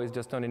before is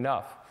just not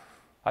enough?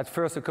 At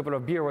first, a couple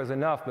of beer was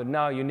enough, but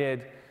now you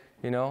need,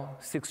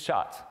 6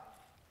 shots.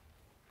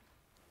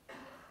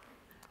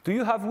 Do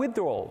you have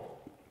withdrawal?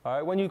 All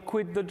right, when you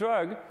quit the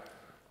drug,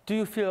 do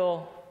you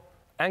feel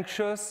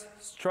anxious,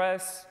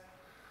 stressed,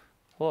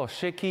 a little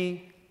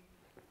shaky,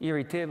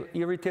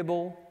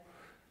 irritable?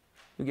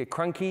 You get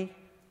cranky?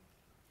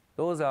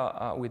 Those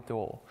are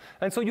withdrawal.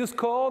 And so you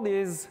score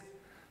these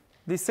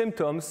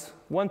symptoms,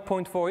 1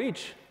 point for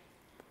each.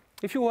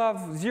 If you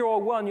have 0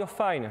 or 1, you're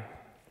fine.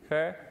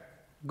 Okay?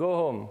 Go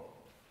home.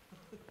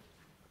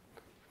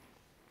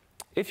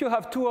 If you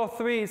have 2 or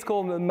 3, it's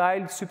called a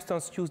mild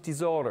substance use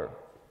disorder.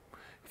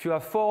 If you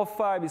have 4 or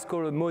 5, it's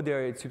called a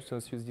moderate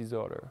substance use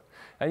disorder.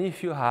 And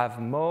if you have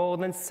more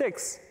than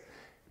 6,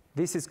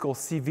 this is called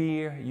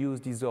severe use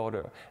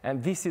disorder.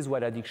 And this is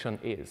what addiction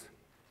is.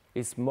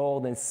 It's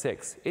more than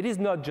 6. It is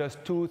not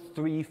just 2,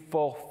 3,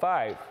 4,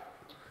 5.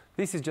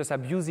 This is just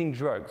abusing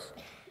drugs.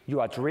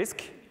 You're at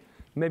risk.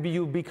 Maybe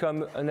you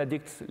become an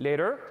addict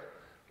later,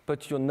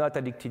 but you're not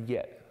addicted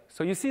yet.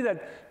 So you see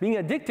that being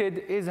addicted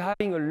is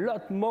having a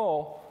lot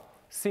more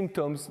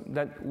symptoms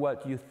than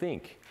what you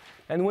think.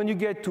 And when you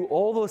get to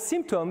all those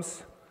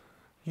symptoms,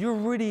 you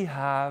really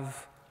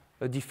have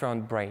a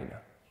different brain.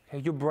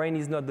 Okay? Your brain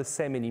is not the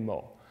same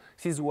anymore.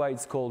 This is why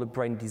it's called a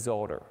brain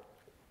disorder.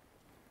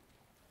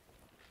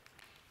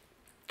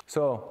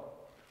 So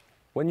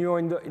when you're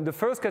in the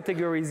first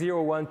category,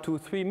 0, 1, 2,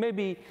 3,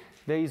 maybe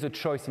there is a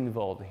choice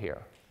involved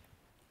here.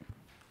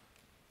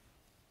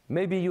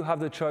 Maybe you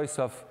have the choice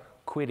of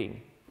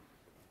quitting.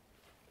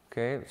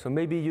 Okay? So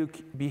maybe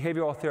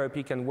behavioral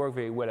therapy can work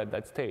very well at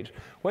that stage.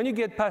 When you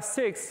get past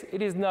 6,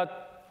 it is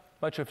not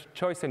much of a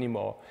choice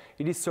anymore.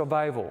 It is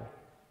survival.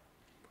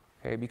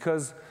 Okay?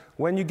 Because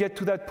when you get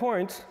to that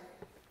point,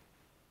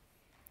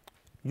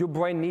 your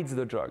brain needs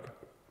the drug.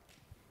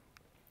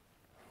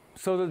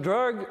 So the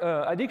drug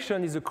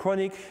addiction is a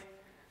chronic,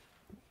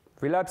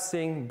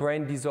 relapsing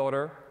brain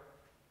disorder,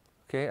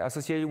 okay,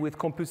 associated with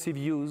compulsive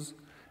use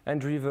and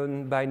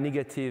driven by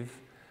negative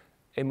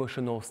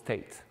emotional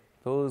state.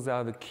 Those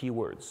are the key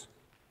words.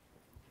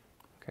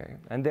 Okay?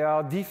 And there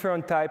are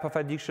different types of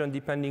addiction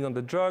depending on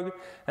the drug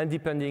and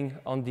depending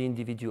on the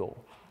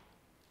individual.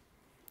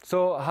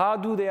 So how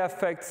do they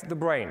affect the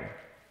brain?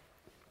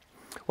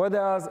 Well,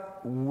 there's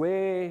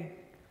way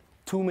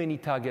too many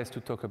targets to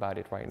talk about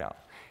it right now.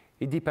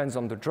 It depends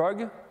on the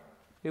drug.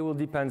 It will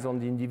depend on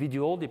the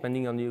individual,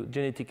 depending on the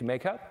genetic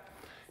makeup.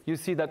 You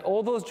see that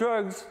all those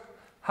drugs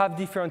have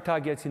different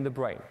targets in the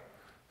brain.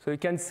 So you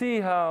can see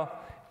how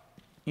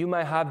you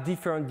might have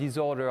different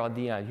disorder at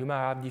the end. You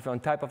might have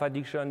different type of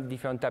addiction,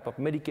 different type of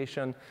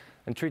medication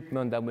and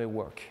treatment that may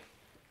work.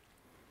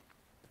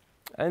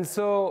 And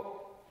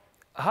so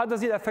how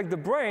does it affect the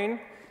brain?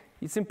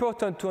 It's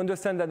important to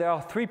understand that there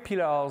are 3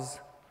 pillars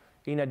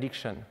in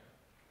addiction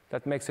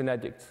that makes an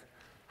addict: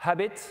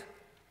 habit,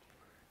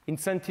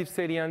 incentive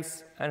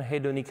salience, and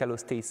hedonic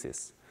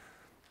allostasis.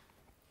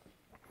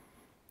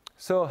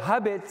 So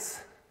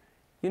habits,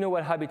 you know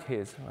what habit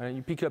is. Right?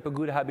 You pick up a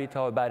good habit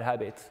or a bad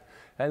habit.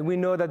 And we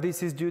know that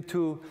this is due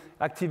to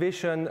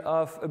activation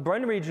of a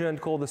brain region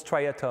called the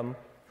striatum.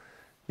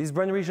 This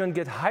brain region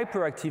gets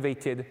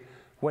hyperactivated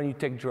when you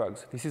take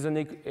drugs. This is an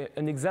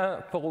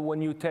example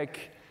when you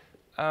take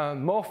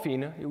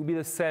morphine. It will be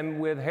the same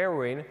with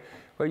heroin.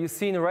 Where you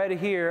see in red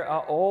here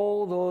are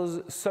all those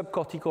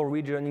subcortical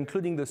regions,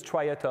 including the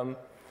striatum,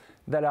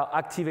 that are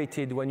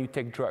activated when you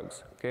take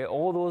drugs. Okay?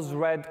 All those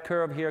red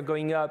curves here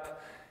going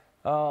up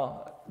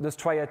are the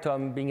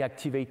striatum being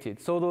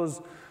activated.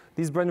 So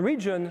this brain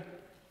region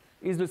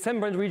is the same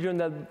brain region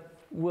that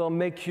will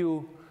make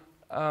you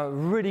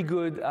really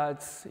good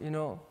at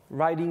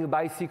riding a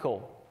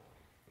bicycle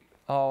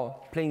or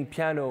playing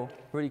piano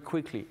really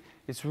quickly.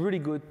 It's really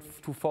good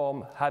to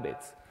form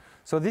habits.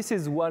 So this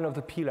is one of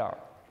the pillars.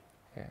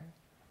 Okay.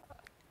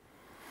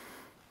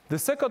 The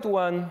second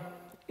one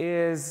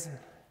is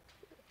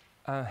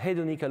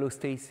hedonic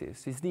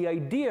allostasis. It's the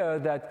idea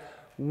that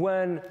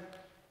when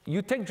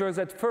you take drugs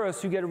at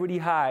first, you get really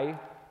high,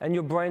 and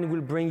your brain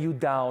will bring you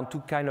down to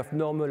kind of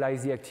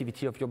normalize the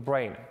activity of your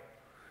brain.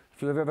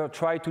 If you've ever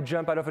tried to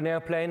jump out of an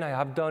airplane, I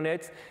have done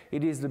it.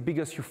 It is the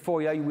biggest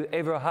euphoria you will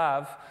ever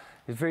have.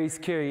 It's very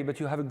scary, but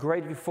you have a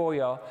great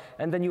euphoria,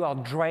 and then you are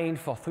drained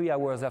for 3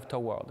 hours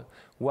afterward.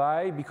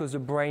 Why? Because the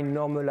brain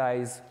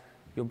normalizes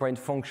your brain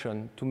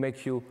function to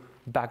make you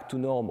back to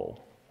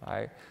normal.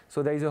 Right?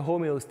 So there is a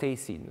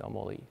homeostasis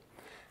normally.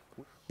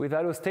 With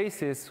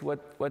allostasis,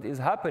 what is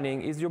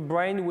happening is your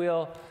brain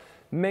will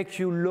make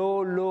you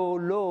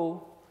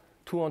low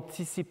to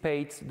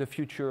anticipate the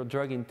future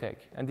drug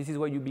intake. And this is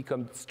why you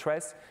become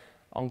stressed,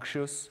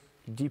 anxious,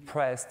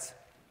 depressed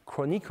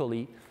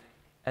chronically.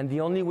 And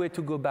the only way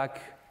to go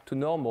back to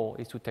normal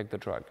is to take the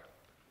drug.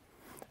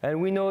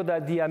 And we know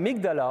that the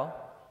amygdala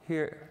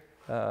here,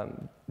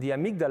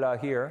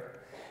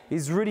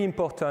 is really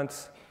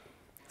important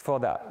for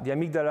that. The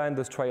amygdala and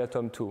the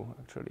striatum too,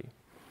 actually.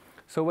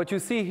 So what you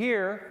see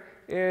here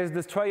is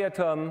the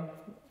striatum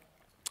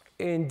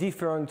in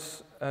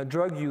different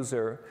drug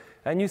user,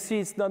 and you see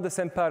it's not the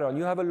same pattern.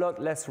 You have a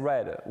lot less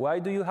red. Why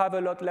do you have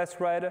a lot less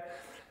red?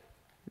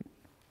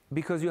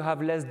 Because you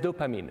have less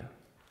dopamine.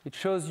 It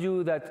shows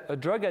you that a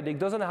drug addict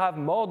doesn't have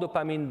more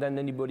dopamine than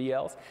anybody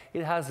else.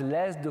 It has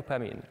less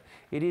dopamine.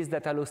 It is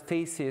that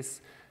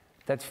allostasis,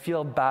 that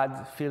feel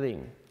bad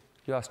feeling.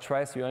 You are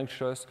stressed, you're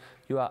anxious,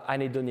 you are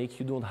anhedonic,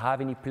 you don't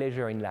have any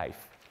pleasure in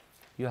life.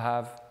 You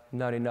have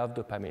not enough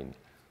dopamine.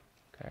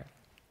 Okay?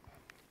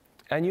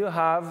 And you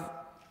have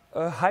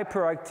a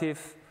hyperactive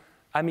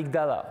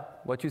amygdala.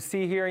 What you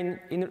see here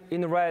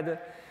in red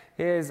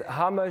is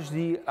how much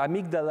the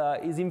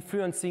amygdala is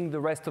influencing the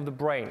rest of the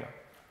brain.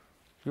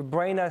 Your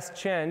brain has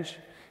changed.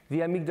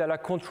 The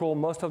amygdala controls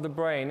most of the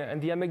brain,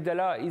 and the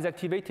amygdala is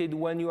activated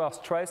when you are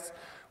stressed,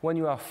 when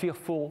you are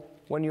fearful,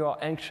 when you are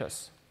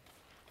anxious.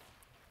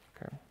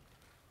 Okay.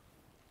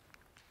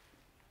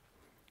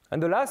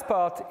 And the last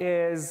part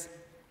is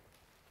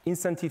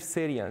incentive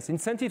salience.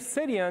 Incentive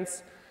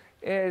salience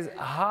is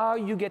how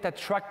you get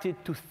attracted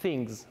to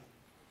things.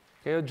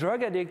 Okay, a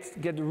drug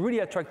addict gets really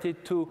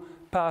attracted to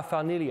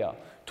paraphernalia,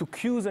 to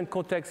cues and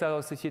contexts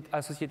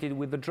associated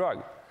with the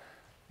drug.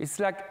 It's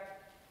like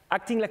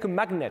acting like a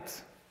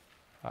magnet.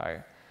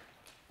 Right?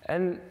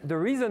 And the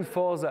reason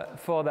for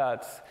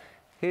that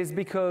is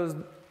because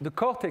the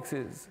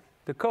cortices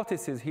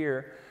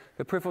here,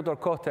 the prefrontal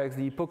cortex,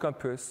 the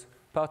hippocampus,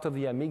 part of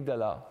the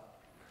amygdala,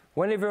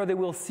 whenever they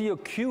will see a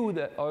cue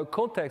or a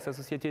context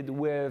associated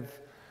with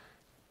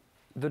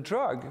the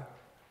drug,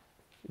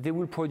 they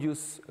will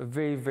produce a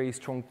very, very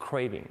strong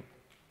craving.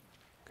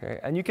 Okay?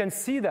 And you can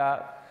see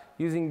that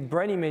using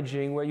brain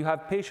imaging, where you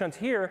have patients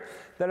here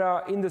that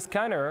are in the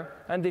scanner,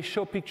 and they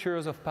show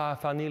pictures of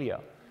paraphernalia,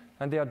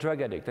 and they are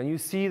drug addicts. And you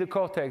see the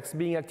cortex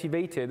being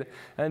activated,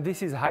 and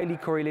this is highly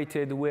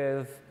correlated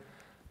with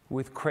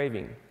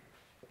craving,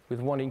 with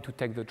wanting to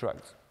take the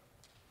drugs.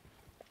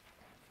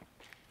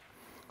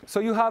 So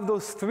you have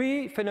those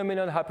three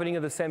phenomena happening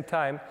at the same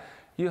time.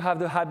 You have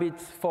the habit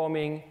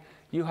forming,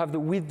 you have the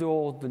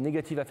withdrawal, the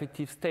negative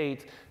affective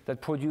state that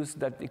produce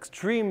that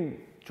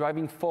extreme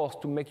driving force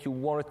to make you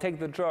want to take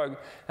the drug.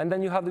 And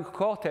then you have the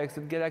cortex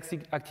that gets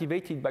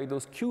activated by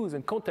those cues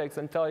and contexts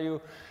and tell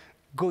you,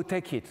 go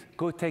take it,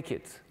 go take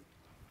it.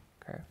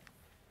 Okay.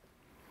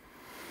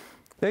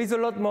 There is a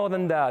lot more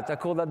than that. I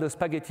call that the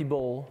spaghetti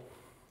ball.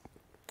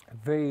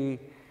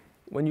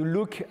 When you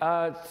look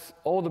at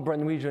all the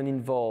brain regions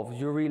involved,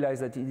 you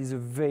realize that it is a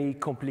very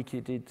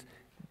complicated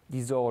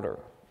disorder,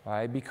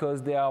 right?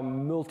 Because there are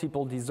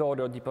multiple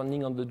disorders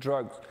depending on the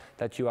drugs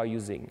that you are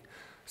using.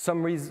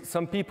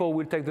 Some people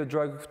will take the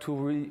drug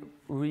to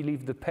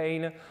relieve the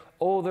pain.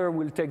 Others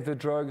will take the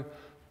drug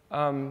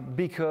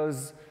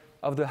because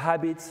of the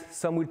habits.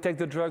 Some will take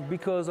the drug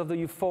because of the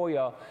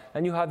euphoria.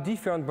 And you have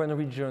different brain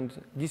regions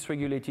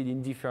dysregulated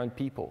in different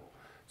people.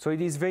 So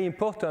it is very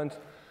important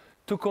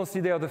to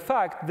consider the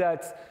fact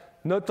that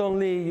not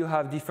only you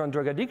have different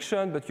drug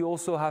addiction, but you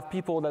also have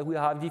people that will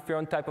have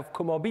different type of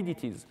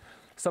comorbidities.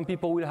 Some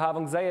people will have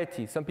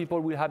anxiety. Some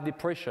people will have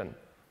depression.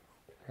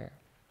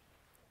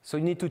 So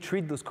you need to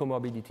treat those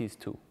comorbidities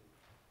too.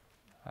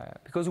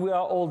 Because we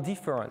are all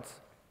different.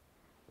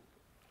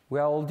 We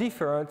are all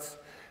different.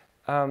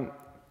 And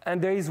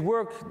there is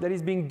work that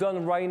is being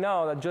done right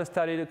now that just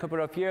started a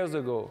couple of years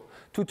ago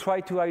to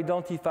try to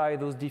identify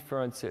those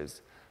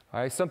differences.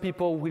 Some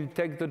people will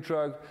take the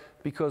drug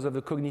because of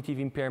the cognitive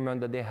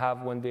impairment that they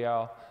have when they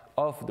are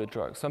off the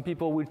drug. Some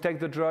people will take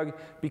the drug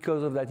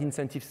because of that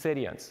incentive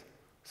salience.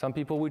 Some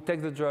people will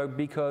take the drug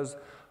because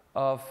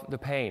of the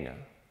pain.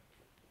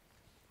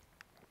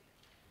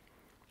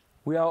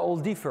 We are all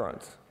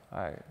different.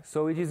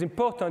 So it is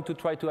important to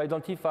try to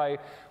identify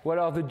what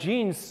are the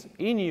genes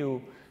in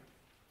you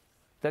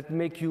that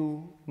make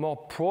you more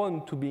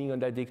prone to being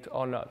an addict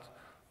or not.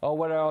 Or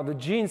what are the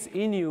genes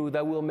in you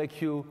that will make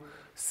you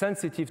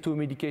sensitive to a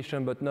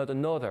medication but not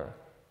another.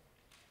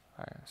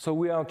 So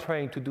we are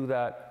trying to do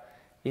that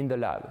in the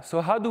lab.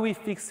 So how do we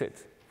fix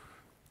it?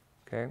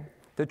 Okay.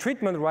 The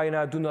treatment right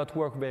now do not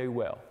work very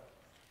well.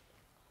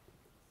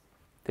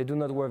 They do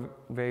not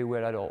work very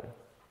well at all.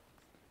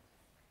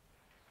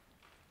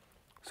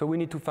 So we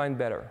need to find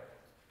better.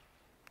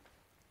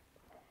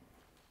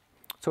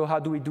 So how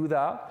do we do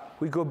that?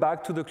 We go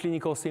back to the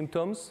clinical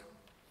symptoms,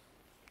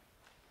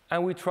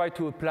 and we try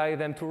to apply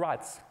them to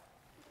rats.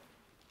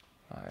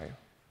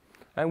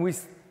 And we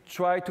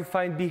try to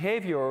find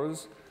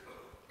behaviors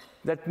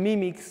that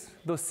mimics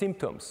those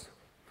symptoms.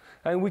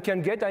 And we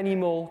can get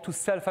animals to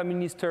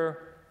self-administer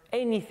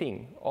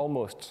anything,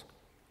 almost.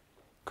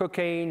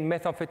 Cocaine,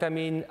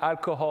 methamphetamine,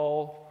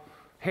 alcohol,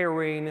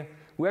 heroin.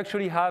 We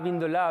actually have in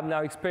the lab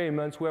now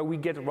experiments where we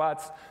get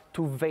rats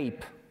to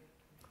vape.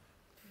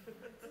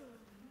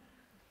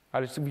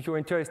 If you're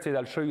interested,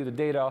 I'll show you the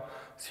data.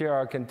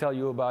 Sarah can tell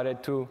you about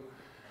it too.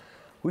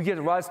 We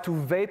get rats to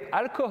vape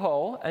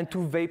alcohol and to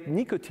vape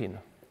nicotine.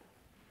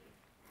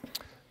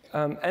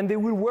 And they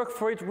will work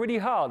for it really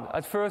hard.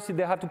 At first,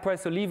 they have to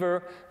press a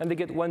lever and they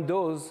get one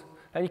dose.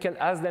 and you can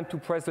ask them to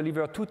press the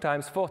lever 2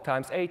 times, 4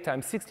 times, 8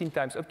 times, 16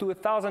 times, up to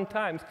 1,000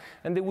 times,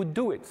 and they would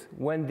do it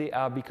when they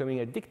are becoming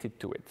addicted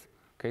to it.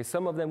 Okay,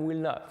 some of them will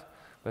not,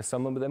 but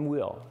some of them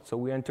will. So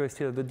we're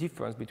interested in the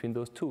difference between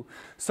those two.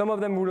 Some of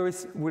them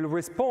will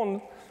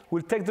respond,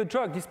 will take the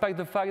drug despite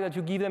the fact that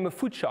you give them a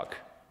food shock.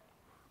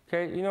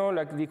 Okay, you know,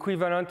 like the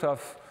equivalent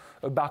of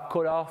a bark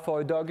collar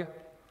for a dog. You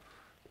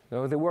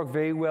know, they work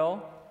very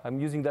well. I'm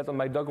using that on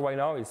my dog right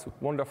now. It's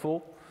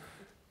wonderful.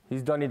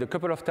 He's done it a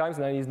couple of times,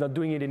 and then he's not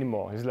doing it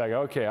anymore. He's like,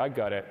 okay, I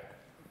got it.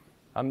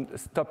 I'm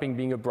stopping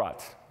being a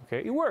brat.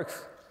 Okay, it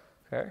works.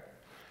 Okay?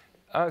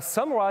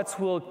 Some rats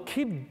will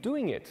keep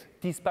doing it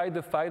despite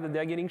the fact that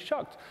they're getting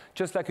shocked.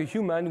 Just like a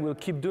human will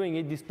keep doing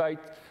it despite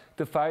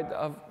the fact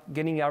of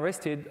getting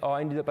arrested or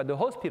ended up at the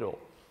hospital.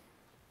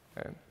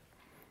 Okay?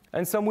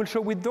 And some will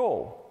show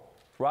withdrawal.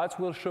 Rats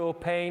will show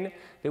pain.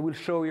 They will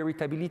show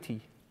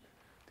irritability.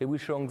 They will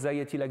show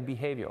anxiety-like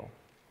behavior.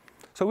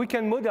 So we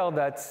can model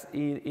that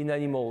in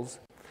animals.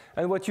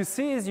 And what you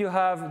see is you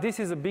have, this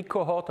is a big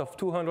cohort of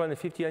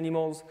 250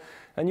 animals,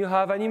 and you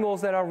have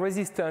animals that are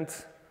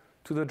resistant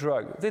to the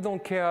drug. They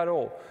don't care at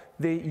all.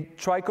 They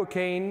try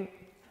cocaine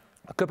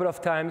a couple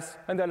of times,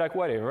 and they're like,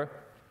 whatever.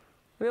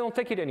 They don't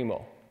take it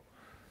anymore.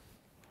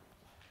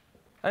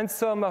 And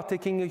some are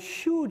taking a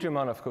huge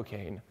amount of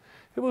cocaine.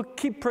 They will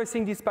keep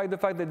pressing despite the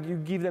fact that you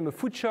give them a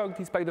food shock,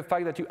 despite the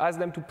fact that you ask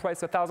them to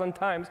press 1,000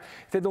 times.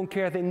 They don't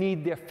care, they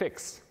need their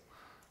fix.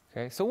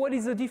 Okay? So what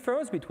is the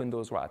difference between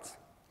those rats?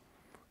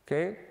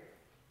 Okay?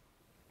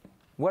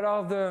 What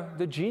are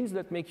the genes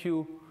that make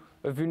you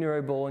a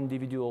vulnerable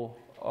individual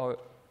or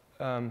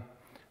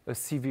a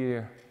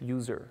severe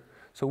user?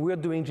 So we're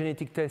doing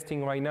genetic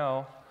testing right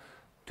now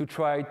to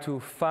try to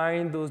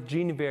find those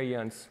gene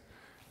variants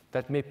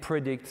that may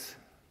predict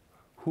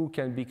who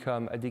can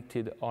become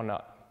addicted or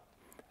not,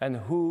 and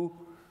who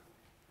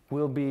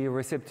will be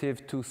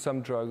receptive to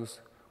some drugs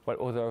while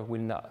others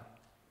will not.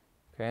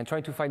 Okay? And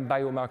trying to find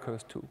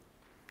biomarkers too.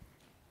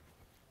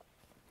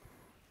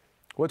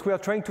 What we are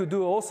trying to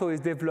do also is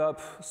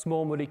develop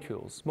small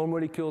molecules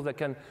that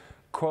can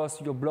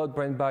cross your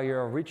blood-brain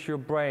barrier, reach your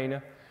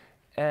brain,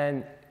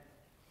 and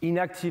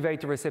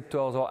inactivate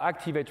receptors or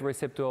activate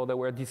receptors that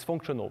were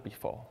dysfunctional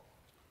before.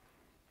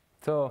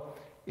 So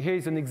here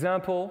is an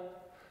example.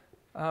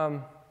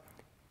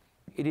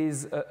 It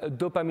is a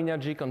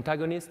dopaminergic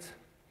antagonist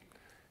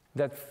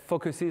that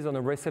focuses on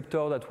a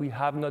receptor that we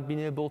have not been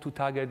able to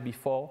target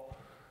before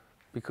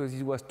because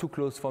it was too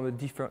close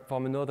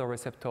from another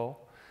receptor.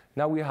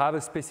 Now we have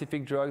a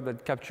specific drug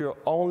that captures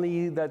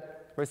only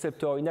that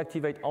receptor,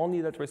 inactivate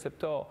only that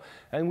receptor,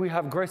 and we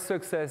have great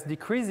success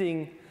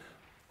decreasing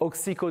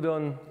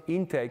oxycodone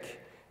intake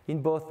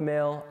in both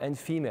male and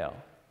female.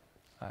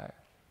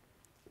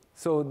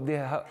 So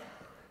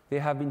they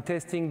have been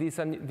testing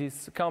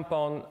this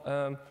compound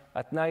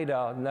at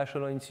NIDA,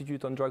 National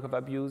Institute on Drug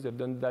Abuse. They've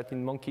done that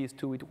in monkeys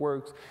too, it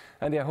works,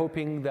 and they're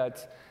hoping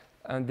that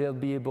they'll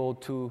be able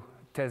to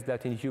test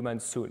that in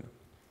humans soon.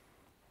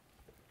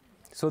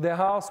 So there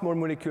are small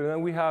molecules,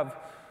 and we have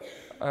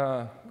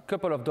a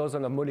couple of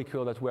dozen of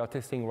molecules that we are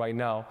testing right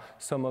now,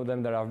 some of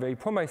them that are very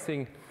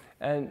promising,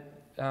 and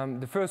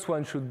the first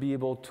one should be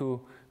able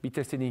to be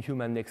tested in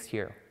humans next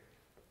year.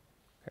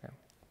 Okay.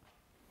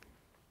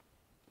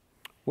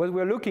 What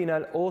we're looking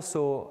at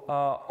also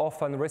are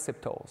orphan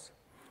receptors.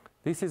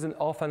 This is an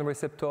orphan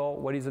receptor.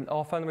 What is an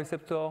orphan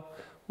receptor?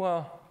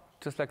 Well,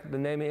 just like the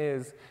name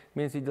is, it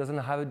means it doesn't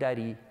have a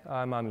daddy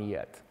or a mommy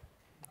yet.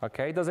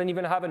 Okay? It doesn't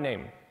even have a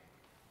name.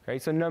 Okay?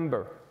 It's a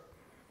number.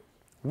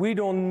 We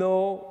don't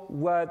know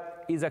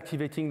what is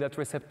activating that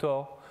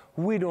receptor.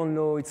 We don't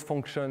know its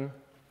function.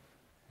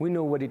 We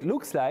know what it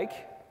looks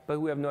like, but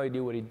we have no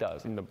idea what it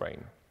does in the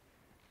brain.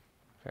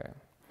 Okay?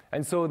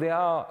 And so they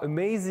are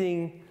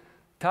amazing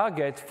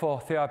targets for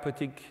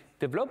therapeutic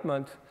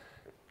development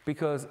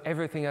because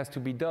everything has to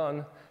be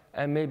done,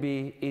 and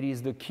maybe it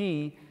is the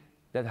key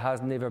that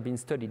has never been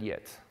studied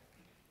yet.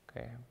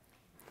 Okay?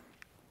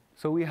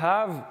 So we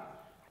have,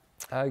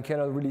 I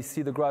cannot really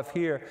see the graph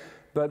here,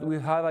 but we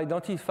have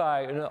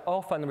identified an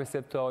orphan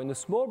receptor in a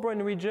small brain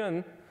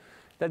region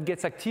that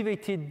gets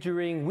activated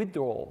during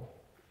withdrawal.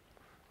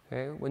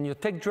 Okay? When you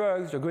take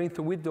drugs, you're going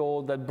through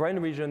withdrawal, that brain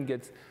region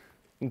gets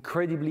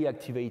incredibly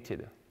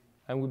activated.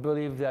 And we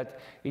believe that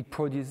it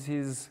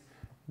produces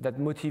that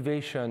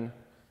motivation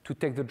to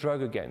take the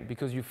drug again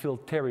because you feel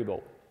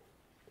terrible.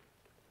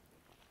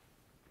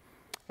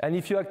 And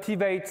if you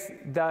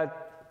activate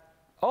that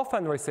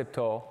orphan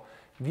receptor,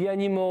 the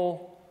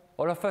animal,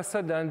 all of a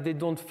sudden, they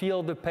don't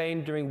feel the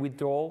pain during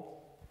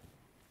withdrawal,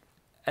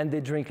 and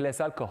they drink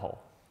less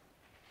alcohol.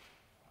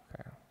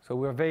 Okay. So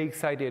we're very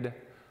excited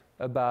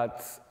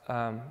about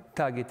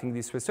targeting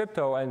this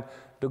receptor, and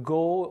the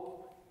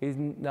goal is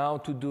now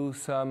to do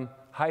some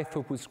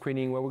high-throughput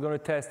screening where we're going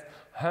to test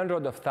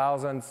hundreds of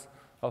thousands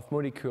of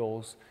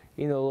molecules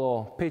in a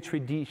little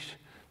petri dish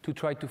to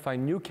try to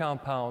find new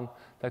compounds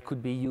that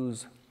could be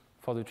used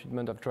for the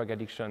treatment of drug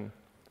addiction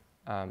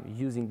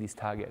using this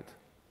target.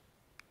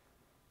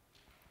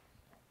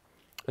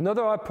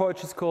 Another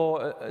approach is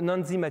called an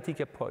enzymatic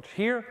approach.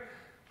 Here,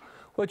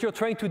 what you're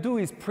trying to do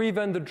is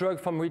prevent the drug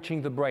from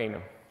reaching the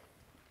brain.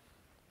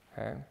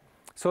 Okay?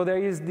 So there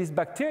is this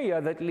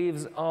bacteria that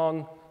lives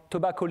on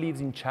tobacco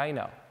leaves in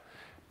China.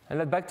 And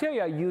that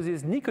bacteria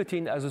uses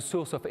nicotine as a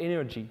source of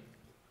energy,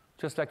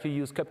 just like you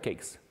use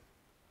cupcakes.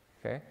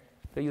 Okay?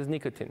 They use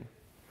nicotine.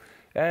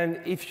 And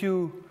if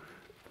you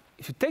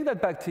take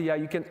that bacteria,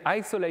 you can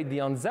isolate the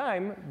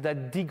enzyme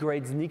that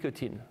degrades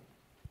nicotine.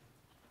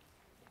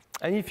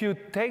 And if you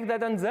take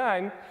that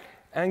enzyme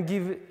and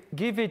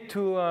give it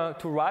to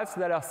rats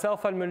that are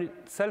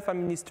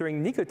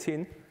self-administering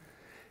nicotine,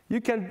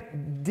 you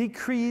can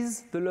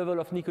decrease the level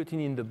of nicotine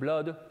in the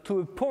blood to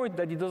a point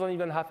that it doesn't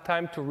even have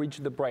time to reach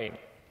the brain,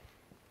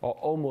 or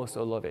almost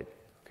all of it.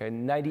 Okay,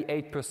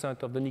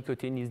 98% of the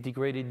nicotine is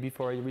degraded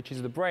before it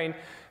reaches the brain,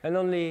 and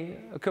only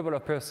a couple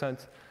of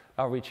percent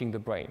are reaching the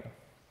brain.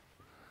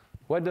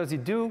 What does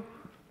it do?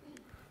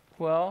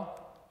 Well,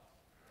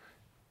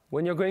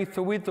 when you're going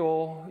through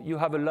withdrawal, you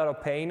have a lot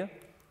of pain,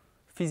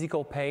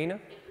 physical pain,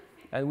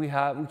 and we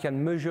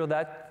can measure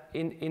that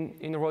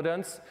in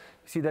rodents.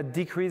 You see that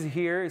decrease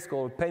here is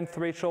called pain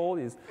threshold,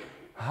 is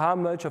how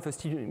much of a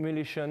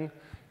stimulation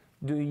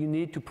do you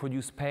need to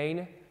produce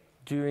pain.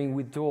 During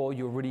withdrawal,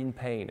 you're really in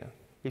pain.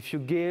 If you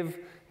give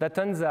that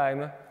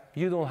enzyme,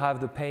 you don't have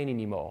the pain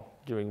anymore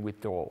during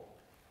withdrawal.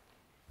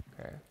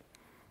 Okay.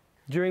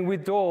 During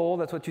withdrawal,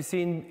 that's what you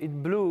see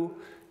in blue,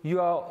 you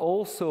are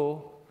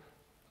also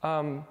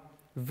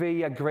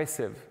very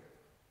aggressive.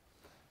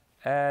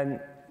 And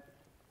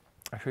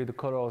actually the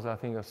colors I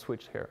think are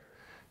switched here.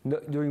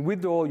 During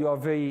withdrawal, you are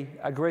very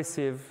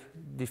aggressive,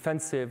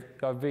 defensive,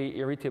 you are very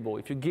irritable.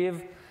 If you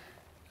give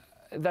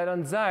that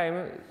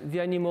enzyme, the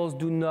animals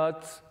do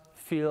not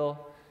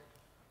feel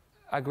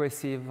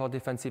aggressive or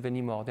defensive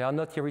anymore. They are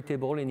not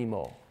irritable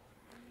anymore.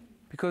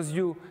 Because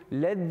you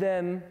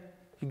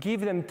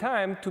give them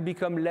time to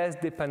become less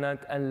dependent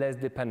and less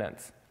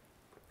dependent.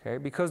 Okay?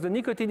 Because the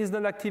nicotine is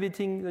not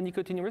activating the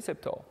nicotine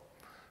receptor.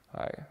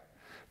 Right?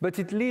 But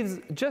it leaves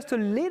just a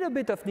little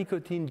bit of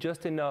nicotine,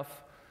 just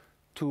enough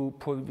to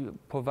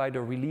provide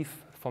a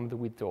relief from the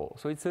withdrawal.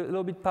 So it's a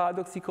little bit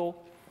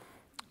paradoxical.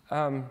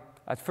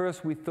 At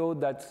first, we thought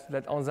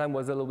that enzyme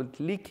was a little bit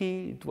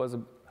leaky. It was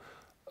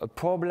a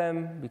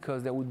problem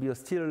because there would be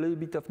still a little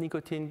bit of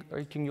nicotine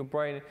reaching your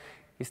brain.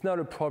 It's not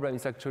a problem,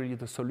 it's actually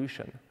the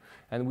solution.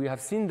 And we have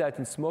seen that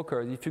in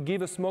smokers. If you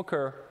give a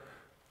smoker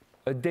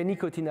a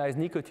denicotinized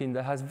nicotine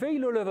that has very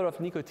low level of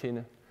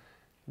nicotine,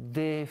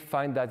 they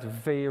find that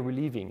very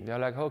relieving. They're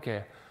like,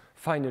 okay,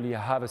 finally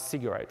I have a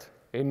cigarette.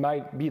 It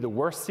might be the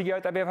worst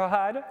cigarette I've ever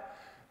had,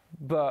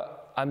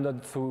 but I'm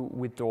not through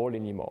withdrawal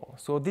anymore.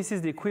 So this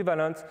is the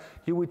equivalent.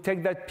 You would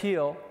take that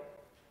pill,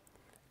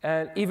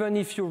 and even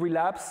if you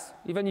relapse,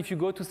 even if you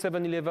go to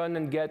 7-Eleven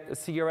and get a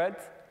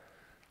cigarette,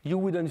 you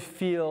wouldn't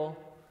feel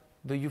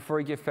the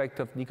euphoric effect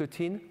of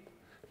nicotine.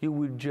 You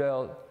would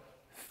just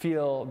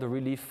feel the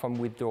relief from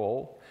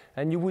withdrawal,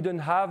 and you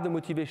wouldn't have the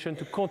motivation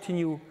to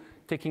continue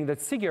taking that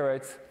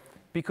cigarette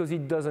because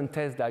it doesn't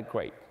taste that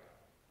great.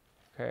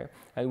 Okay?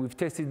 And we've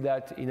tested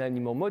that in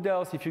animal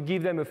models. If you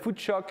give them a food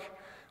shock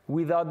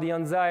without the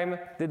enzyme,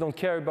 they don't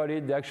care about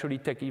it. They actually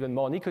take even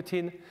more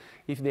nicotine.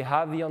 If they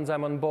have the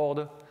enzyme on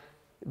board,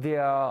 they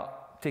are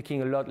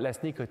taking a lot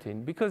less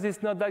nicotine because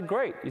it's not that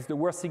great. It's the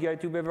worst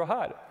cigarette you've ever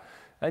had.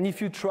 And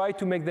if you try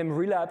to make them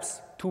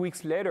relapse 2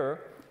 weeks later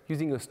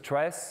using a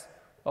stress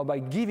or by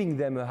giving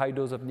them a high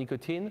dose of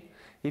nicotine,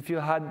 if you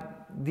had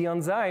the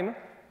enzyme,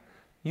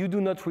 you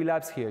do not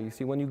relapse here. You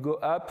see, when you go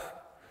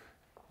up,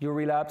 you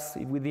relapse.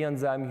 With the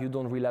enzyme, you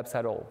don't relapse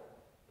at all.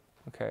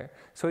 Okay?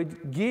 So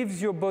it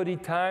gives your body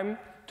time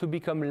to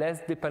become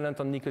less dependent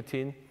on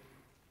nicotine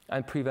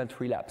and prevent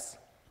relapse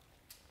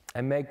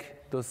and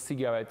make those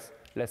cigarettes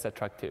less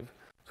attractive.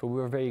 So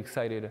we're very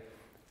excited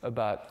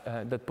about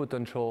that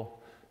potential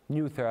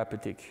new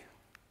therapeutic.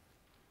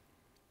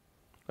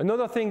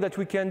 Another thing that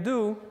we can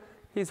do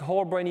is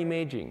whole brain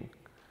imaging.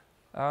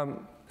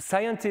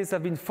 Scientists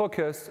have been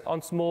focused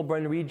on small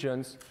brain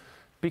regions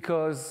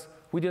because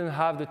we didn't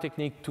have the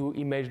technique to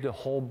image the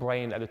whole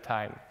brain at a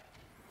time.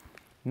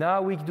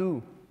 Now we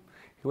do.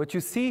 What you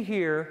see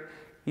here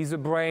is a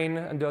brain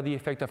under the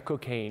effect of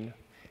cocaine.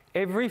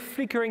 Every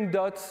flickering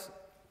dot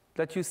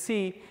that you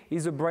see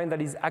is a brain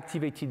that is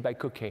activated by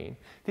cocaine.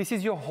 This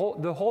is the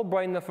whole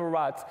brain of a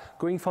rat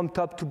going from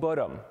top to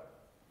bottom.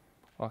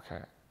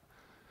 Okay.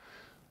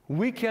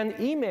 We can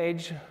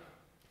image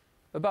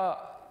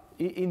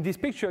in this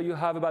picture, you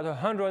have about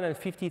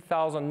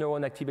 150,000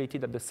 neurons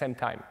activated at the same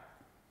time.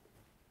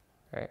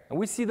 Okay? And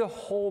we see the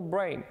whole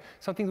brain,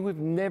 something we've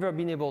never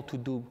been able to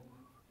do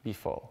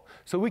before.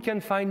 So we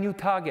can find new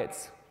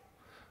targets.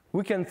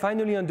 We can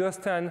finally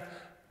understand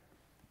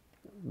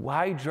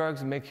why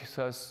drugs make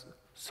us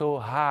so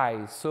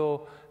high,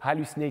 so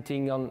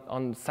hallucinating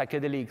on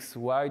psychedelics.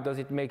 Why does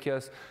it make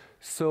us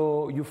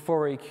so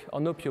euphoric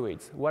on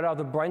opioids? What are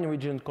the brain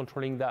regions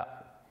controlling that?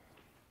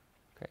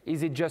 Okay.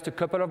 Is it just a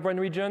couple of brain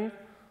regions,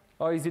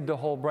 or is it the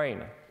whole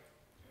brain?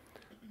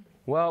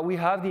 Well, we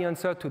have the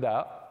answer to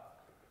that.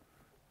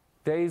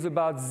 There is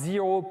about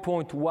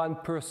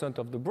 0.1%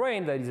 of the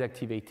brain that is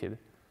activated.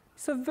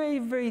 It's a very,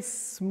 very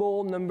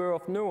small number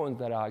of neurons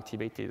that are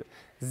activated,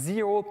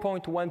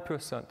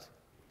 0.1%.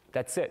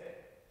 That's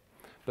it.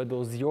 But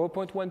those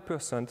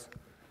 0.1%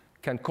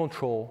 can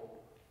control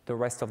the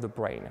rest of the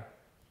brain.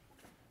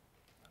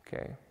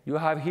 Okay. You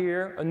have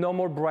here a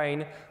normal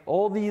brain.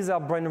 All these are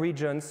brain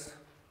regions.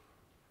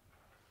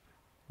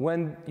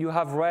 When you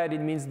have red, it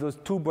means those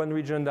two brain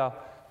regions are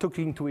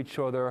talking to each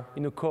other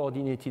in a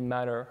coordinated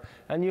manner.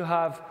 And you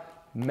have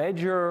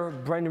major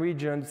brain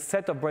regions,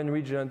 set of brain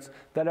regions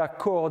that are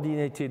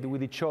coordinated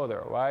with each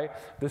other, right?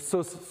 The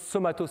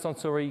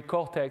somatosensory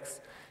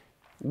cortex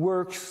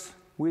works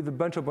with a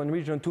bunch of brain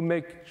regions to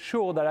make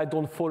sure that I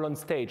don't fall on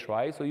stage,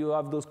 right? So you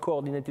have those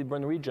coordinated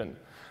brain regions.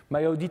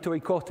 My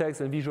auditory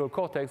cortex and visual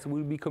cortex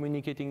will be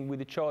communicating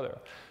with each other.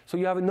 So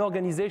you have an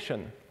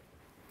organization.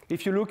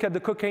 If you look at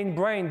the cocaine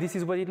brain, this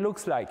is what it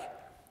looks like.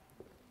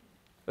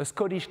 A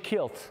Scottish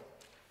kilt.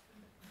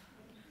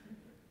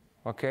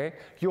 Okay?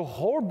 Your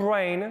whole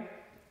brain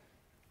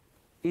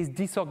is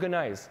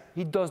disorganized.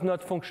 It does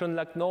not function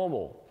like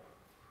normal.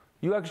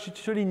 You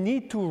actually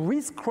need to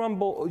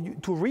re-scramble,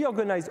 to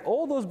reorganize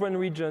all those brain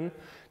regions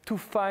to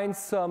find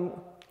some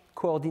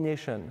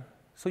coordination.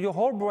 So your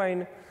whole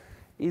brain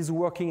is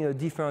working in a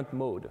different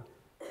mode.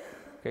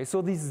 Okay,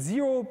 so this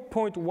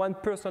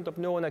 0.1% of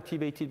neuron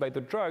activated by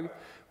the drug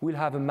will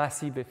have a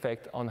massive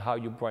effect on how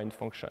your brain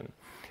functions.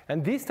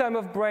 And this type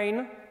of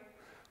brain,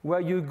 where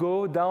you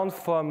go down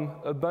from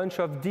a bunch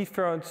of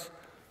different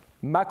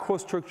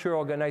macrostructures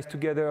organized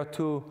together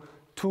to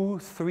 2,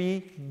 3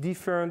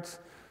 different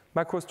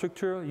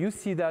macrostructures, you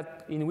see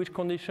that in which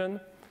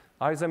condition?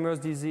 Alzheimer's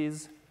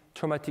disease,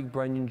 traumatic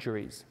brain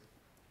injuries.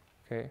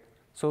 Okay?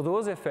 So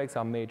those effects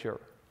are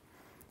major.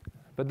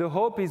 But the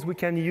hope is we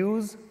can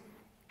use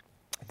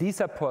this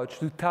approach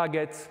to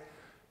target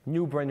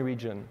new brain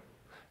region.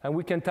 And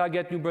we can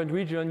target new brain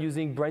region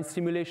using brain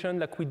stimulation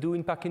like we do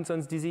in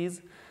Parkinson's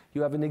disease.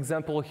 You have an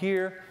example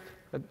here,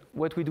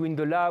 what we do in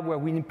the lab where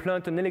we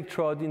implant an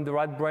electrode in the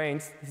rat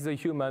brains. This is a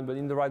human, but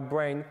in the rat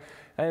brain.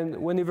 And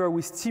whenever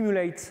we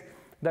stimulate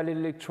that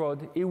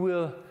electrode, it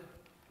will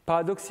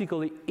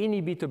paradoxically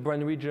inhibit a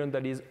brain region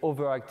that is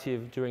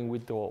overactive during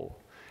withdrawal.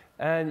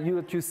 And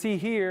what you see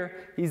here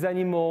is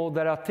animals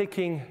that are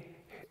taking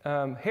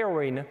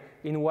heroin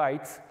in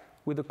white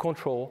with a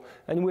control.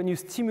 And when you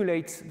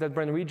stimulate that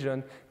brain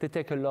region, they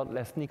take a lot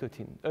less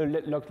nicotine, a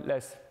lot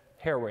less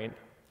heroin.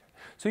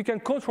 So you can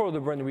control the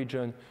brain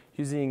region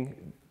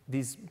using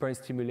this brain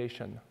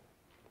stimulation.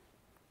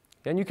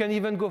 And you can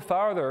even go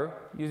farther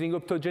using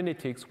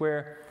optogenetics,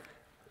 where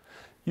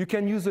you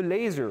can use a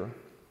laser.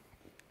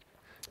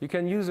 You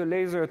can use a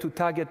laser to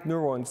target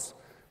neurons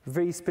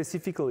very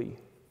specifically.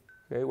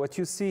 Okay? What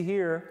you see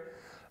here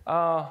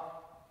are,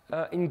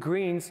 in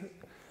greens,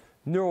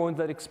 neurons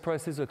that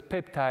expresses a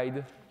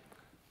peptide,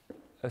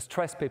 a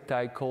stress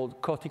peptide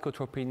called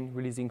corticotropin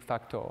releasing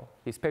factor.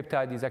 This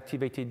peptide is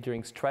activated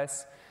during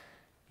stress.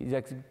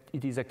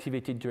 It is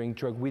activated during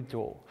drug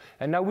withdrawal.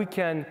 And now we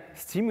can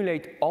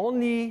stimulate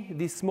only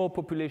this small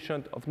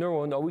population of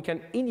neurons, or we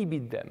can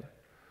inhibit them.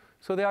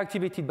 So they're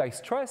activated by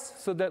stress.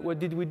 So that what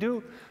did we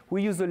do?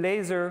 We use a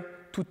laser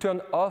to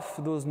turn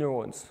off those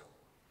neurons.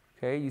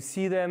 Okay, you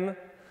see them.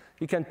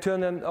 You can turn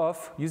them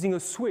off using a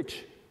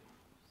switch.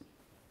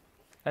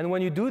 And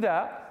when you do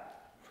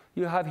that,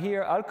 you have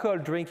here alcohol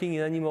drinking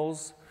in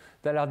animals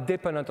that are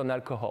dependent on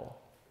alcohol.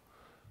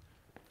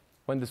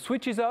 When the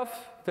switch is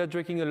off, they're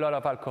drinking a lot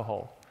of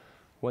alcohol.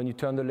 When you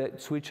turn the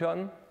switch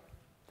on,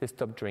 they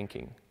stop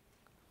drinking.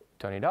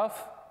 Turn it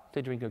off,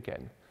 they drink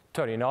again.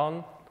 Turn it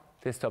on,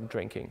 they stop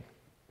drinking.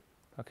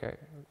 Okay,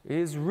 it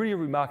is really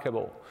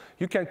remarkable.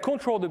 You can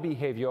control the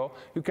behavior,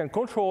 you can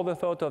control the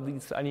thought of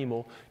this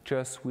animal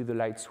just with a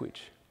light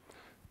switch.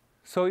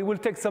 So it will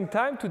take some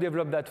time to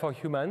develop that for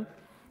humans,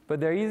 but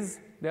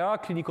there are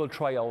clinical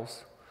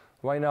trials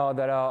right now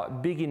that are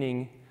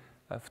beginning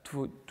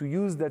to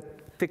use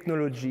that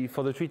technology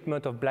for the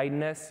treatment of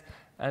blindness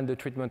and the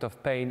treatment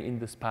of pain in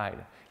the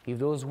spine. If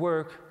those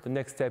work, the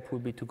next step will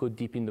be to go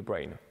deep in the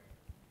brain.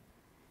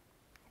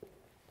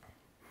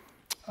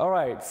 All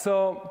right,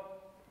 so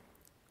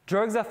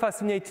drugs are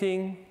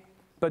fascinating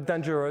but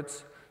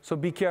dangerous, so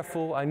be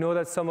careful. I know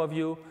that some of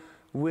you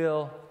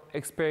will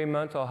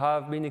experiment or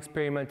have been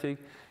experimenting.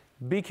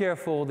 Be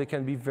careful, they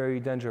can be very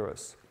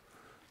dangerous.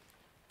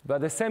 But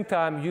at the same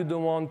time, you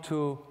don't want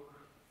to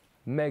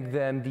make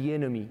them the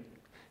enemy,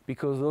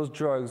 because those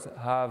drugs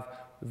have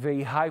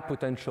very high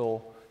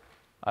potential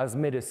as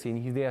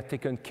medicine if they are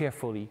taken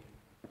carefully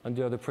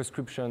under the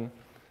prescription,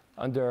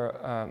 under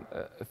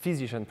a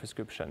physician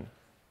prescription.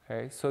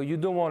 Okay? So you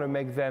don't want to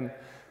make them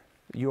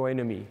your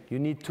enemy. You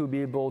need to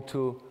be able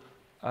to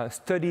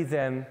study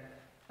them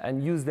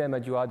and use them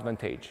at your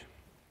advantage.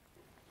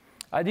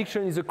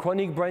 Addiction is a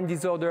chronic brain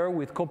disorder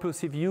with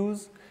compulsive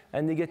use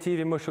and negative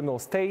emotional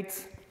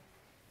states.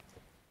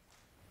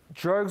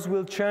 Drugs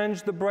will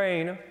change the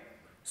brain.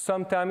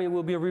 Sometimes it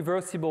will be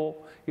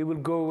reversible. It will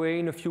go away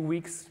in a few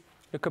weeks,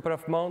 a couple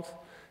of months.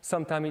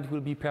 Sometimes it will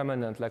be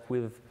permanent, like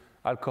with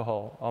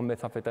alcohol or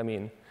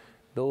methamphetamine.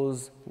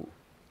 Those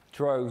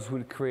drugs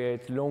will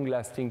create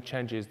long-lasting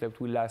changes that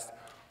will last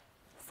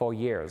for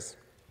years.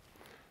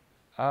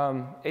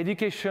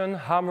 Education,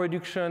 harm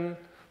reduction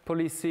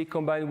policy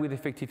combined with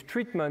effective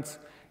treatments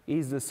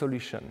is the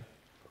solution.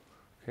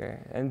 Okay?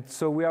 And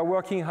so we are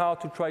working hard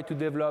to try to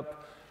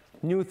develop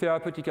new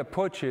therapeutic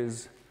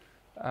approaches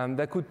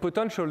that could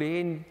potentially,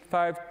 in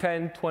 5,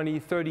 10, 20,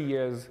 30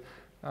 years,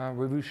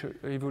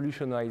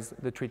 revolutionize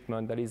the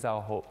treatment. That is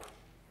our hope.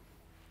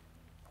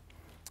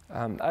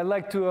 I'd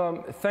like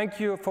to thank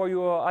you for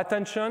your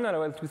attention, and I'd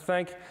like to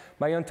thank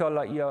my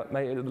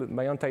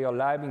entire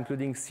lab,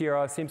 including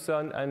Sierra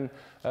Simpson and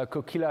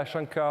Kokila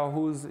Shankar,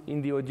 who's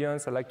in the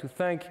audience. I'd like to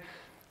thank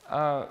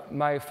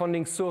my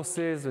funding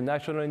sources, the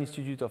National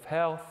Institute of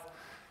Health,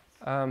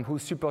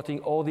 who's supporting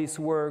all this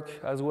work,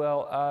 as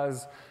well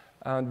as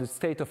the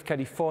state of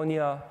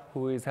California,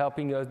 who is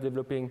helping us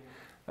developing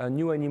a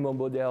new animal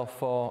model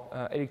for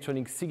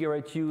electronic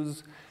cigarette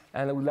use.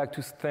 And I would like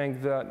to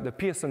thank the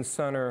Pearson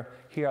Center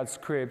here at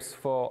Scripps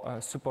for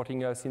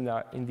supporting us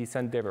in this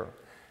endeavor.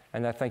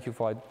 And I thank you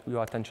for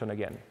your attention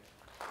again.